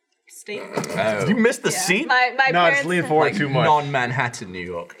upstate. Oh. You missed the seat? My parents forward too much. Non-Manhattan, New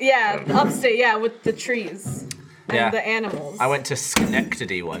York. Yeah, upstate. Yeah, with the trees and the animals. I went to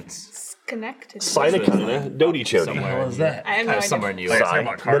Schenectady once. Connected. Sinakina Dodi Chodi. Somewhere. What was that? I have no idea. Somewhere in New York.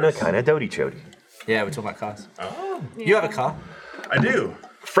 Sinakina Dodi Chodi. Yeah, we're talking about cars. Oh. You have a car? I do.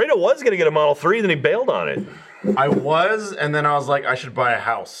 Fredo was going to get a Model 3, then he bailed on it. I was, and then I was like, I should buy a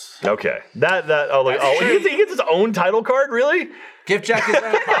house. Okay. He gets his own title card? Really? Give Jack his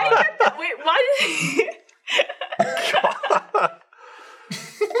own car. Wait, why did he?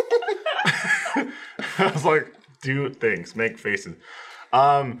 I was like, do things, make faces.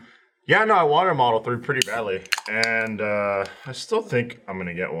 Yeah, no, I wanted a Model 3 pretty badly, and I still think I'm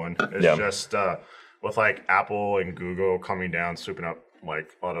gonna get one. It's just with like Apple and Google coming down, swooping up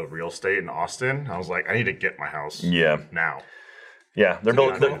like a lot of real estate in Austin. I was like, I need to get my house. Now. Yeah, they're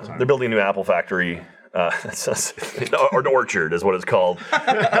building a new Apple factory. Or an orchard is what it's called.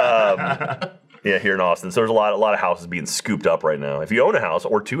 Here in Austin. So there's a lot of houses being scooped up right now. If you own a house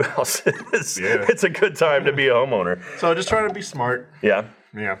or 2 houses, it's a good time to be a homeowner. So just trying to be smart. Yeah.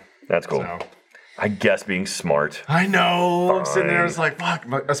 Yeah. That's cool. So. I guess being smart. I know. Fine. I'm sitting there, it's like, fuck.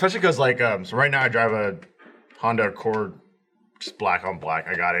 Especially because, like, so right now I drive a Honda Accord, just black on black.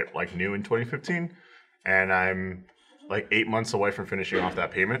 I got it, like, new in 2015. And I'm, like, 8 months away from finishing off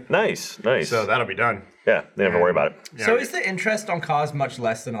that payment. Nice. So that'll be done. Yeah, they don't have to worry about it. Yeah. So is the interest on cars much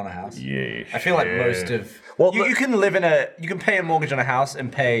less than on a house? Yeah. I feel like most of... Well, you can live in you can pay a mortgage on a house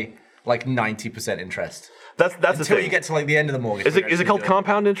and pay, like, 90% interest. That's the thing. Until you get to like the end of the mortgage. Is it called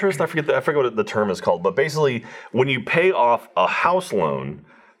compound interest? I forget what the term is called. But basically, when you pay off a house loan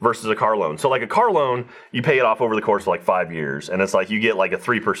versus a car loan, so like a car loan, you pay it off over the course of like 5 years, and it's like you get like a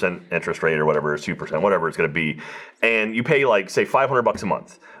 3% interest rate or whatever, 2%, whatever it's going to be, and you pay like say $500 a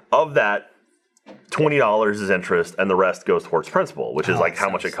month. Of that, $20 is interest, and the rest goes towards principal, which is like how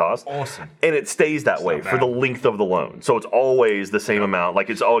much it costs. Awesome. And it stays that way for the length of the loan. So it's always the same amount. Like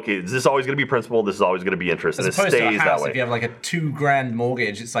it's okay. This is always going to be principal. This is always going to be interest, and it stays to a house, that way. If you have like a $2,000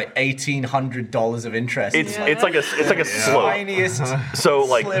 mortgage, it's like $1,800 of interest. It's like a slope. Tiniest. So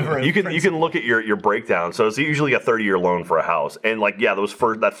like you can look at your breakdown. So it's usually a 30-year loan for a house, and like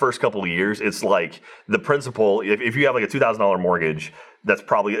that first couple of years, it's like the principal. If you have like a $2,000 mortgage. That's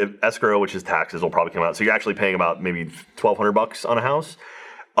probably escrow, which is taxes, will probably come out. So you're actually paying about maybe $1,200 on a house.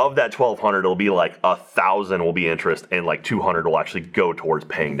 Of that $1,200, it'll be like $1,000 will be interest, and like $200 will actually go towards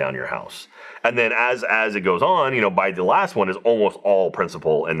paying down your house. And then as it goes on, by the last one is almost all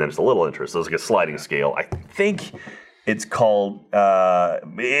principal, and then it's a little interest. So it's like a sliding scale. I think it's called.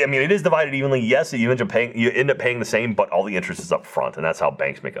 It is divided evenly. Yes, you end up paying the same, but all the interest is up front, and that's how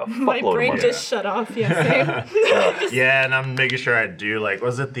banks make a fuckload My of money. brain just shut off. Yeah, yeah, and I'm making sure I do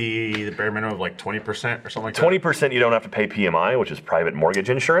was it the bare minimum of like 20% or something like that? 20% you don't have to pay PMI, which is private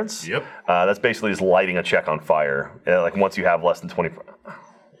mortgage insurance. Yep. That's basically just lighting a check on fire. Like once you have less than 20.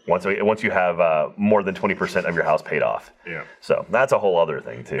 Once you have more than 20% of your house paid off. Yeah. So that's a whole other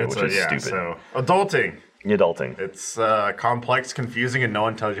thing too, which is stupid. So adulting. It's complex, confusing, and no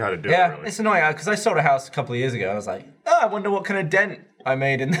one tells you how to do it. Yeah, really. it's annoying because I sold a house a couple of years ago. And I was like, I wonder what kind of dent I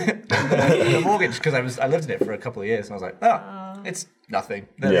made in the mortgage because I lived in it for a couple of years. And I was like, it's nothing.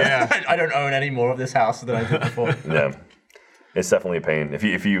 Yeah. I don't own any more of this house than I did before. Yeah, it's definitely a pain.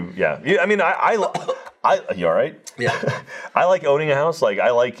 You all right? Yeah. I like owning a house. Like I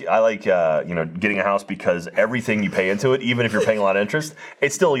like getting a house because everything you pay into it, even if you're paying a lot of interest,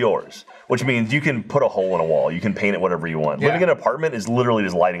 it's still yours. Which means you can put a hole in a wall. You can paint it whatever you want. Yeah. Living in an apartment is literally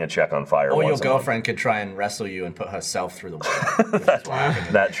just lighting a check on fire. Or your girlfriend could try and wrestle you and put herself through the wall.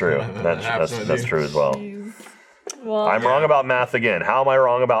 That's true. That's true as well. Well, I'm wrong about math again. How am I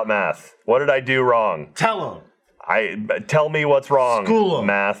wrong about math? What did I do wrong? Tell him. Tell me what's wrong. School him.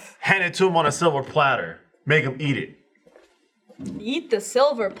 Math. Hand it to him on a silver platter. Make him eat it. Eat the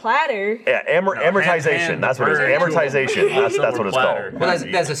silver platter. Yeah, amortization. That's what it is. Amortization. That's what it's called. Well,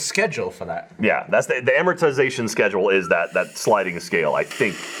 there's a schedule for that. Yeah, that's the amortization schedule is that sliding scale. I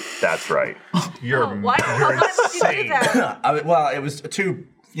think that's right. You're Why would you do that? Well, it was too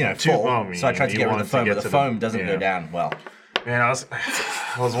full, foamy. so I tried to get rid of the foam, but the foam doesn't go down well. Man, I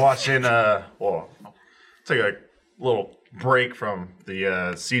was watching. Take a little break from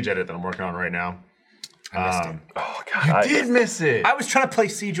the Siege edit that I'm working on right now. I missed it. Oh god, You did miss it. I was trying to play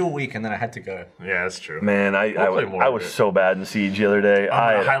Siege all week and then I had to go. Yeah, that's true. Man, I was so bad in Siege the other day.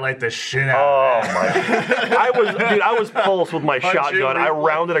 I'm gonna highlight the shit out. Oh my! I was pulse with my shotgun. I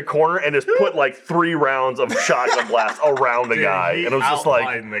rounded a corner and just put like 3 rounds of shotgun blast around the guy, and it was just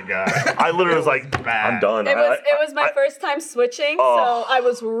like the guy. I literally was like, I'm done. It was my first time switching, so I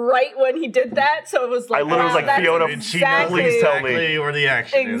was right when he did that. So it was like I literally was like, that's Fiona, exactly, please tell me where the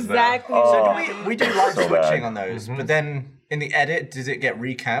action is. Exactly. So we do live so switching bad. on those, but then in the edit, does it get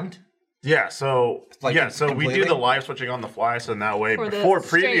recammed? Yeah, so Like, so we do completely? the live switching on the fly, so in that way, For the before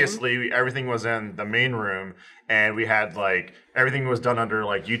stream. previously everything was in the main room, and we had like everything was done under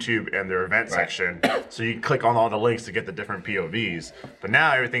like YouTube and their event section, so you click on all the links to get the different POVs. But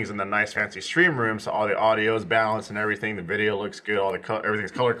now everything's in the nice fancy stream room, so all the audio is balanced and everything. The video looks good, all the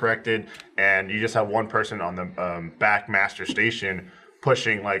everything's color corrected, and you just have one person on the back master station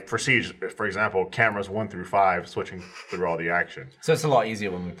pushing, like for Siege, for example, cameras 1 through 5, switching through all the action. So it's a lot easier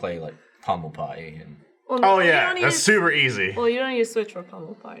when we play like Pummel Party and. Oh yeah, that's super easy. Well, you don't need to switch for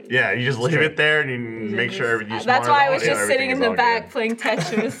Pummel Party. Yeah, you just leave it there and you make sure everything. That's why I was just sitting in the back playing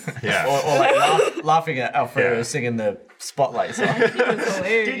Tetris. Yeah. Or like laughing at Alfredo singing the Spotlight song. It was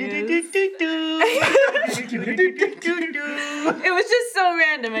hilarious. It was just so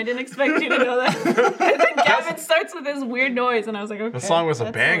random. I didn't expect you to know that. And then Gavin starts with this weird noise, and I was like, okay. The song was a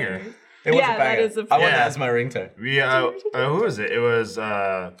that's banger. hilarious. It was Yeah, a banger. that is a I want Yeah. that as my ringtone. We who was it? It was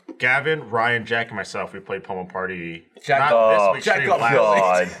Gavin, Ryan, Jack, and myself. We played Pummel Party. Jack- Not this week's Jack stream, got last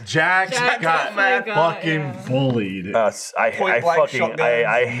God. week. Jack got definitely got, fucking bullied. I Point-blank shotguns.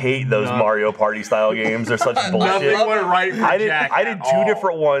 I hate those Mario Party style games. They're such Nothing bullshit. went right for I did Jack. I did at 2 all.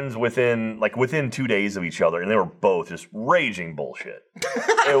 different ones within 2 days of each other, and they were both just raging bullshit.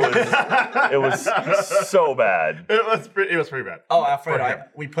 It was so bad. It was pretty bad. Oh, Alfredo, For him.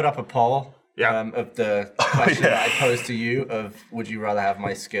 we put up a poll of the question that I posed to you of would you rather have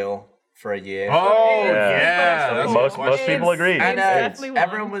my skill for a year? Oh Yeah. yeah, that's a good Most question. people agreed. And Exactly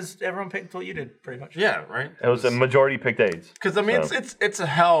everyone picked what you did pretty much. Yeah, right. It was a majority picked AIDS. Because I mean, So. it's a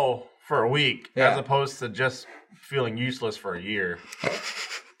hell for a week Yeah. as opposed to just feeling useless for a year.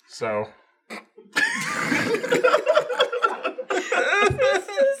 So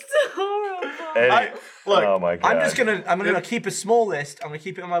Look, oh my god! I'm gonna keep a small list. I'm gonna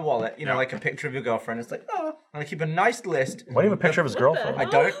keep it in my wallet. You know, like a picture of your girlfriend. It's like, oh, I'm gonna keep a nice list. Why do you have a picture of his girlfriend? I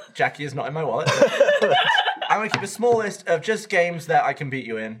don't. Jackie is not in my wallet. I'm gonna keep a small list of just games that I can beat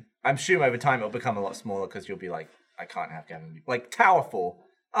you in. I'm sure over time it'll become a lot smaller because you'll be like, I can't have Gavin. Like Towerfall,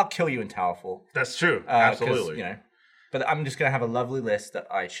 I'll kill you in Towerfall. that's true. 'Cause, Absolutely. You know, but I'm just gonna have a lovely list that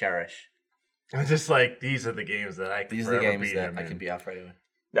I cherish. I'm just like, these are the games that I can These are the forever games beat that him I in. can beat Alfredo in.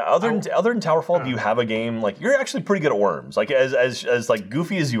 Now, other than Towerfall, do you have a game like you're actually pretty good at worms? Like as like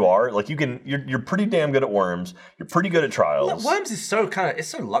goofy as you are, like you're pretty damn good at worms. You're pretty good at trials. Look, Worms is so it's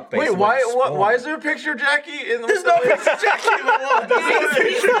so luck based. Wait, why is there a picture of Jackie in the There's no picture of Jackie in the wall.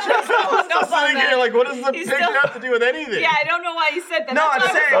 I'm sitting here like, what does the picture have to do with anything? Yeah, I don't know why you said that. No, That's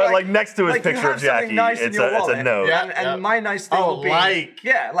I'm why I was saying like next to his like, you picture have of Jackie, something nice in it's your a wallet, note. And my nice thing will be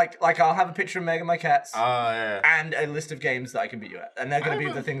like I'll have a picture of Meg and my cats, and a list of games that I can beat you at, and they're gonna be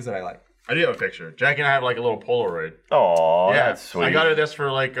the things that I like. I do have a picture. Jackie and I have like a little Polaroid. Oh, yeah, that's sweet. I got her this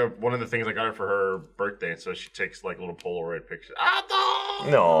for like one of the things I got her for her birthday, so she takes like little Polaroid pictures.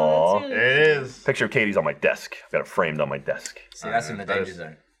 No, it is. Picture of Katie's on my desk. I've got it framed on my desk. See, that's in the danger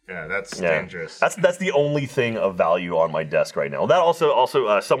zone. Yeah, that's dangerous. That's the only thing of value on my desk right now. That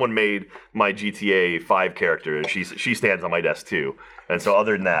also someone made my GTA 5 character, and she stands on my desk too. And so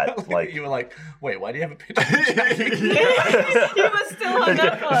other than that, like you were like, wait, why do you have a picture? Of You were still hung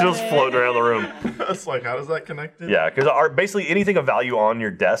up on it's just floating around the room. It's like, how does that connect? Yeah, because basically anything of value on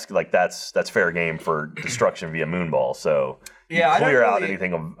your desk, like that's fair game for destruction via moonball. So you clear out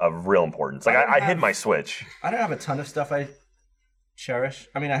anything of real importance. Like I hid my Switch. I don't have a ton of stuff I cherish.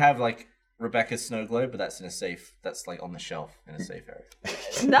 I mean, I have like Rebecca's snow globe, but that's in a safe. That's like on the shelf in a safe area.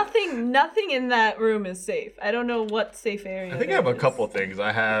 Nothing in that room is safe. I don't know what safe area. I think I have a couple of things.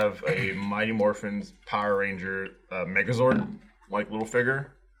 I have a Mighty Morphin's Power Ranger Megazord, like little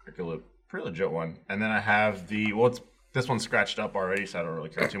figure, like a pretty legit one. And then I have this one's scratched up already, so I don't really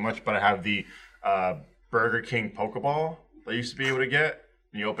care too much. But I have the Burger King Pokeball that I used to be able to get.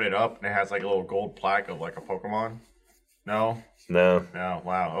 And you open it up, and it has like a little gold plaque of like a Pokemon. No.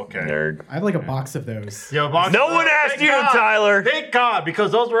 Wow. Okay. Nerd. I have like a box of those. No one asked you, Tyler. Thank God,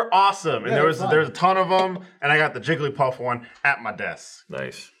 because those were awesome, and there's a ton of them, and I got the Jigglypuff one at my desk.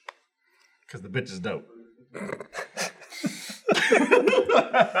 Nice. Because the bitch is dope.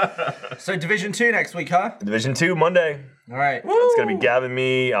 So Division 2 next week, huh? Division 2 Monday. All right. It's gonna be Gavin,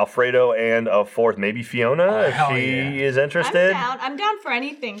 me, Alfredo, and a fourth, maybe Fiona, if she is interested. I'm down for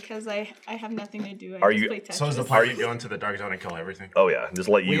anything because I have nothing to do. Are you? So is the plan to go into the dark zone and kill everything? Oh yeah, just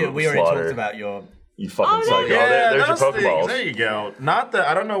let you. We already slaughter. talked about your. You fucking psycho. Yeah, there's your those things. Pokeballs. There you go. Not the.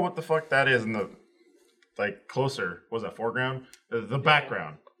 I don't know what the fuck that is in the, like closer. Was that foreground? The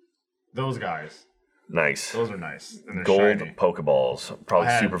background. Those guys. Nice. Those are nice. And they're Gold shiny. Pokeballs,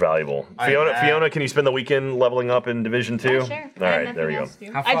 probably super valuable. Fiona, can you spend the weekend leveling up in Division 2? Yeah, sure. All right, there we go.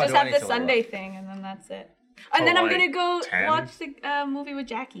 I just have the Sunday thing, and then that's it. And then I'm gonna go 10? watch the movie with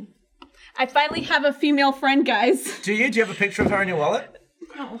Jackie. I finally have a female friend, guys. Do you have a picture of her in your wallet?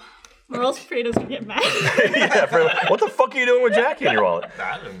 No. Or else Fredo's gonna get mad. Yeah, what the fuck are you doing with Jackie in your wallet?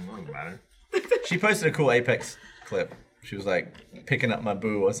 That doesn't matter. She posted a cool Apex clip. She was like picking up my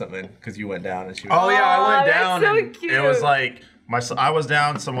boo or something because you went down and she was Oh yeah, I went that's down. so and cute. It was like I was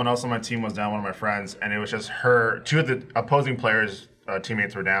down. Someone else on my team was down. One of my friends, and it was just her. Two of the opposing players'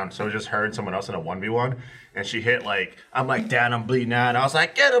 teammates were down, so it was just her and someone else in a 1v1. And she hit like I'm like, Dad, I'm bleeding out. And I was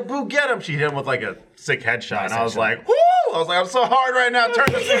like, get him, boo, get him. She hit him with like a sick headshot, and I was like, whoo! I was like, I'm so hard right now. Turn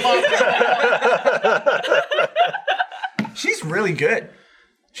this thing off. She's really good.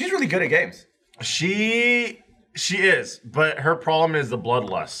 She's really good at games. She is, but her problem is the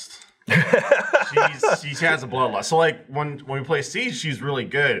bloodlust. she has a bloodlust. So like when we play Siege, she's really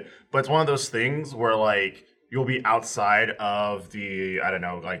good, but it's one of those things where like you'll be outside of the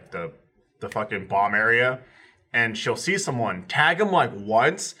like the fucking bomb area, and she'll see someone, tag him like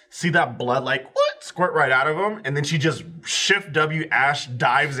once, see that blood like squirt right out of him, and then she just shift W Ash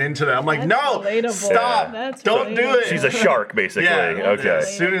dives into them. I'm like, no, stop, don't do it. She's a shark, basically. Okay.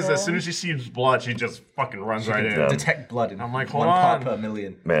 As soon as she sees blood, she just fucking runs right in. Detect blood in I'm like, hold 1 on. part per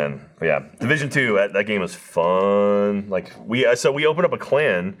million. Man, yeah. Division 2, that game was fun. Like we opened up a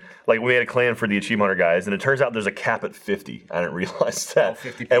clan. Like we made a clan for the Achievement Hunter guys, and it turns out there's a cap at 50. I didn't realize that.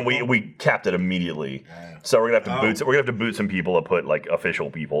 50 and we capped it immediately. So we're gonna have to boot some people to put like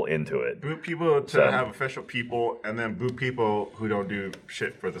official people into it. Boot people to have official people, and then boot people who don't do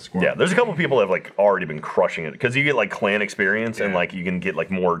shit for the squad. Yeah, there's a couple people that have like already been crushing it because you get like clan experience and like you can get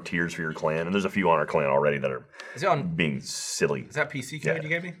like more tiers for your clan, and there's a few on our clan already that are being silly. Is that PC code you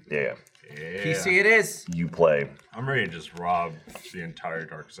gave me? Yeah. PC it is. You play. I'm ready to just rob the entire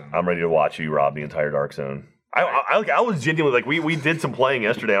Dark Zone. I'm ready to watch you rob the entire Dark Zone. I was genuinely like we did some playing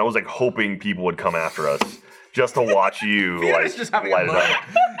yesterday. I was like hoping people would come after us just to watch you like just having light a it up.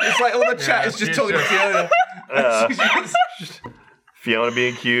 It's like all the chat is just talking to Fiona. Fiona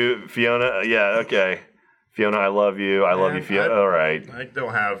being cute. Fiona, yeah, okay. Fiona, I love you. I love you, Fiona. All right.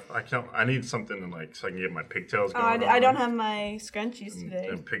 I need something to like so I can get my pigtails going. I don't have my scrunchies today.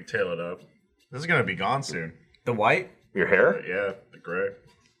 And pigtail it up. This is gonna be gone soon. The white? Your hair? Yeah, the gray.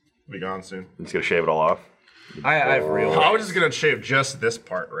 Be gone soon. You just gonna shave it all off? I was just gonna shave just this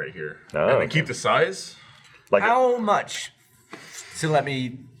part right here. Oh, and then keep the size. Like how much to let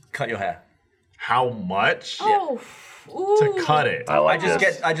me cut your hair? How much? Oh, to cut it.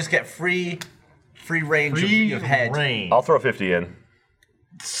 I just get free range of head. I'll throw 50 in.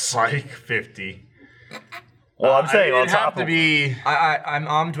 Psych 50. Well, I'm saying on it'd top have to be. I'm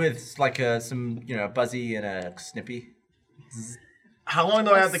armed with like some buzzy and a snippy. How long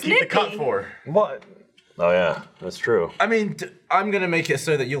do I have to keep the cut for? What? Oh yeah, that's true. I mean, I'm gonna make it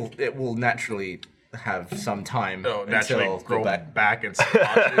so that it will naturally have some time naturally until grow back in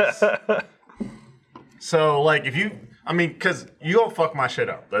spotches. So like because you don't fuck my shit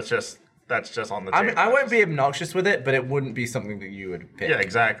up. That's just on the table. I won't be obnoxious with it, but it wouldn't be something that you would pick. Yeah,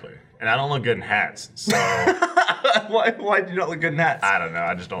 exactly. And I don't look good in hats, so Why do you not look good in hats? I don't know.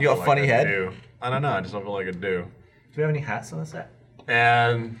 I just don't. You got feel a funny like I head? do. I don't know. I just don't feel like I do. Do we have any hats on the set?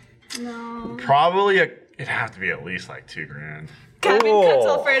 And No. probably it'd have to be at least like $2,000. Kevin cuts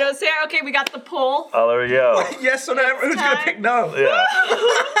Alfredo's hair. Okay, we got the poll. Oh, there we go. Yes or no? Who's gonna pick no? Yeah.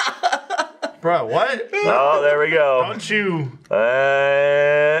 Bro, what? Oh, there we go. Don't you?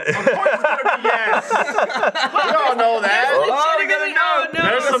 Of course it's gonna be yes. We all know that. Oh, we got a no.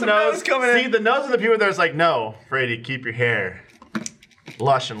 There's some no's coming in. See, the no's are the people that's like, no, Brady, keep your hair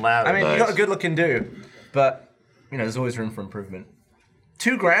lush and lather. I mean, you got a good-looking dude, but there's always room for improvement.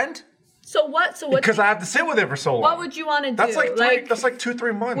 $2,000? So what? Because I have to sit with it for so long. What would you want to do? That's like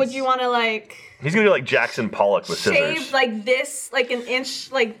 2-3 months. Would you want to like He's gonna do like Jackson Pollock with shave scissors. like this, like an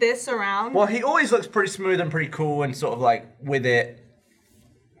inch, like this around? Well, he always looks pretty smooth and pretty cool and sort of like with it.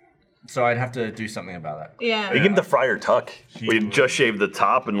 So I'd have to do something about that. Yeah. You give him the Friar Tuck. We just shave the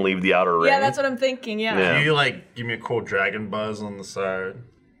top and leave the outer ring. Yeah, that's what I'm thinking. Yeah. Can you like give me a cool dragon buzz on the side?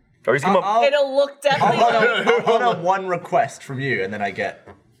 Or he's come It'll look definitely I'll put on one request from you, and then I get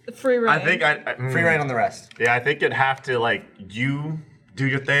free reign. I think free reign on the rest. Yeah, I think it'd have to like you do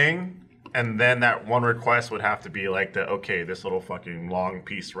your thing, and then that one request would have to be like this little fucking long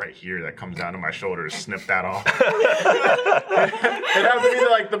piece right here that comes down to my shoulders, snip that off. It'd have to be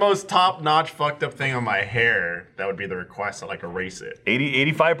like the most top-notch fucked up thing on my hair. That would be the request to like erase it.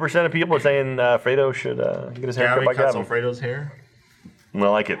 85% of people are saying Fredo should get his hair cut by cuts Gavin. Alfredo's hair. I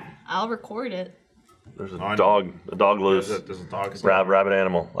like it. I'll record it. There's a dog loose. There's a dog. Rabbit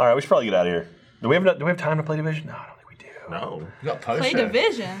animal. All right, we should probably get out of here. Do we have time to play Division? No, I don't think we do. No. We got post Play show.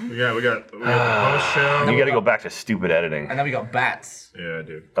 Division. Yeah, we got the post show. You got to go back to stupid editing. And then we got bats. Yeah,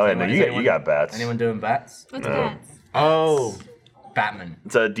 dude. Oh, yeah, no, you got bats. Anyone doing bats? What's bats? Oh, Batman.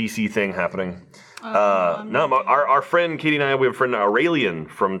 It's a DC thing happening. Our friend Katie and I, we have a friend Aurelian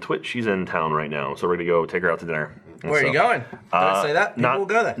from Twitch. She's in town right now, so we're gonna go take her out to dinner. Where are you going? Don't say that. People will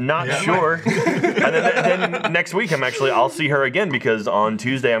go there. Not sure. And then next week, I'll see her again because on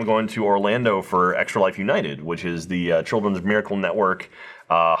Tuesday I'm going to Orlando for Extra Life United, which is the Children's Miracle Network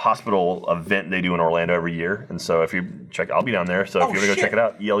hospital event they do in Orlando every year. And so if you check, I'll be down there. So if you want to go check it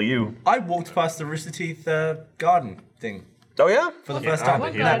out, ELU. I walked past the Rooster Teeth garden thing. Oh yeah, for the first time. What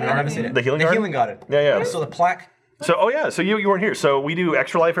I've never seen it. The healing garden? Healing garden. Yeah. I saw the plaque. So, so you weren't here. So we do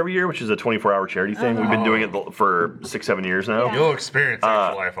Extra Life every year, which is a 24-hour charity thing. We've been doing it for 6-7 years now. You'll experience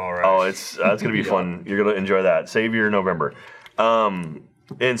Extra Life, all right. Oh, it's gonna be fun. You're gonna enjoy that. Save your November.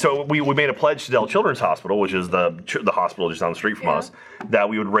 And so we made a pledge to Dell Children's Hospital, which is the hospital just down the street from us, that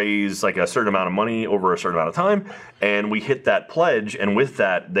we would raise like a certain amount of money over a certain amount of time. And we hit that pledge, and with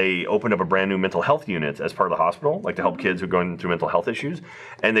that, they opened up a brand new mental health unit as part of the hospital, like to help kids who are going through mental health issues.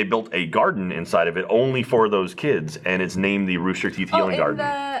 And they built a garden inside of it only for those kids, and it's named the Rooster Teeth Healing Garden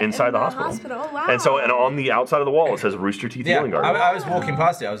inside the hospital. Oh, wow. And on the outside of the wall, it says Rooster Teeth Healing Garden. I was walking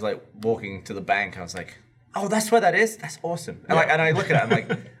past it. I was like walking to the bank. I was like, oh, that's where that is? That's awesome. And and I look at it, I'm like,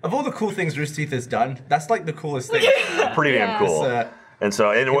 of all the cool things Rooster Teeth has done, that's like the coolest thing. Pretty damn cool.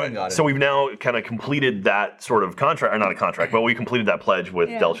 So we've now kind of completed that sort of contract, or not a contract, but we completed that pledge with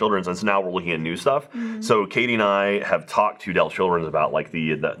Dell Children's, and so now we're looking at new stuff. Mm-hmm. So Katie and I have talked to Dell Children's about like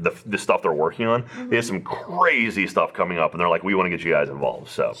the stuff they're working on. They have some crazy stuff coming up, and they're like, we want to get you guys involved.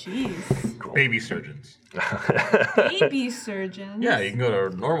 So Jeez. Baby surgeons. Baby surgeons. Yeah, you can go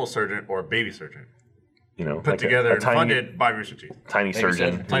to a normal surgeon or a baby surgeon. You know, put like together and tiny, funded by Rooster Teeth. Tiny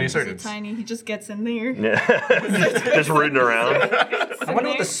surgeon. Tiny He's surgeons. so tiny. He just gets in there. Yeah. Just rooting around. I wonder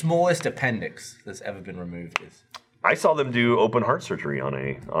what the smallest appendix that's ever been removed is. I saw them do open heart surgery on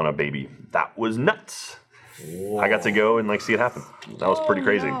a baby. That was nuts. Whoa. I got to go and see it happen. That was pretty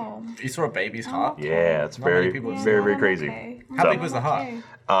crazy. No. You saw a baby's heart? Yeah, it's very very crazy. Okay. How big was the heart?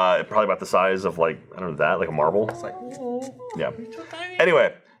 Probably about the size of like a marble. Yeah.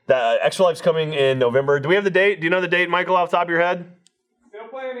 Anyway, the Extra Life's coming in November. Do we have the date? Do you know the date, Michael, off the top of your head?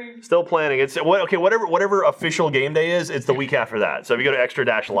 Still planning. It's whatever official game day is. It's the week after that. So if you go to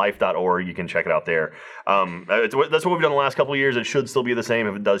extra-life.org, you can check it out there. That's what we've done the last couple of years. It should still be the same.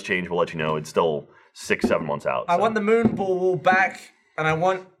 If it does change, we'll let you know. It's still 6-7 months out. I want the moon ball back, and I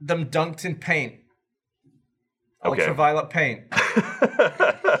want them dunked in paint. Okay. Ultraviolet paint.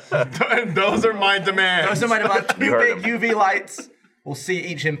 Those are my demands. Those are my demands. Two big UV lights. We'll see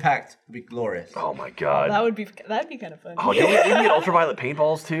each impact. It'll be glorious. Oh my god. That'd be kind of fun. Oh, didn't we get ultraviolet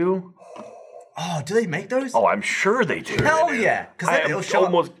paintballs too? Oh, do they make those? Oh, I'm sure they do. Hell yeah! I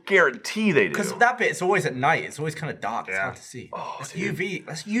almost guarantee they do. Because that bit, it's always at night. It's always kind of dark. It's hard to see. Oh, let's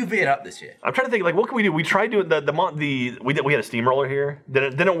UV it up this year. I'm trying to think, like, what can we do? We tried doing we had a steamroller here.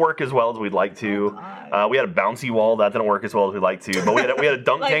 Didn't work as well as we'd like to. We had a bouncy wall that didn't work as well as we'd like to. But we had a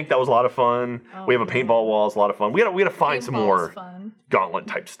dunk tank that was a lot of fun. We have a paintball wall. It's a lot of fun. We had to find some more gauntlet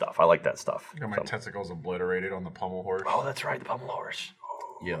type stuff. I like that stuff. I got my testicles obliterated on the pommel horse. Oh, that's right, the pommel horse.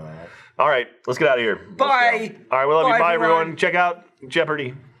 Yeah. All right, let's get out of here. Bye. All right, we love you. Bye, everyone. Check out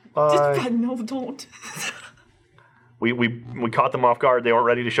Jeopardy. Bye. No, don't. We caught them off guard. They weren't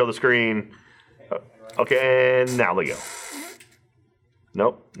ready to show the screen. Okay, and now they go.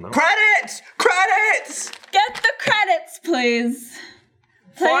 Nope. No. Credits! Credits! Get the credits, please.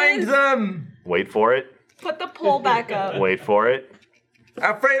 Find them. Wait for it. Put the poll back up. Wait for it.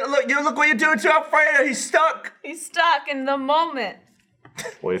 Alfredo, look what you're doing to Alfredo. He's stuck. He's stuck in the moment.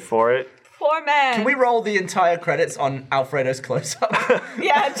 Wait for it. Poor man. Can we roll the entire credits on Alfredo's close-up?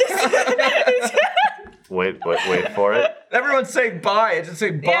 Yeah, just... Wait for it. Everyone's saying bye. Just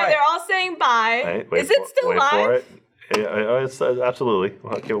saying bye. Yeah, they're all saying bye. Wait Is it still wait live? For it. Yeah, it's absolutely.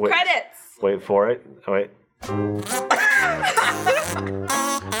 Okay, wait. Credits. Wait for it. Wait.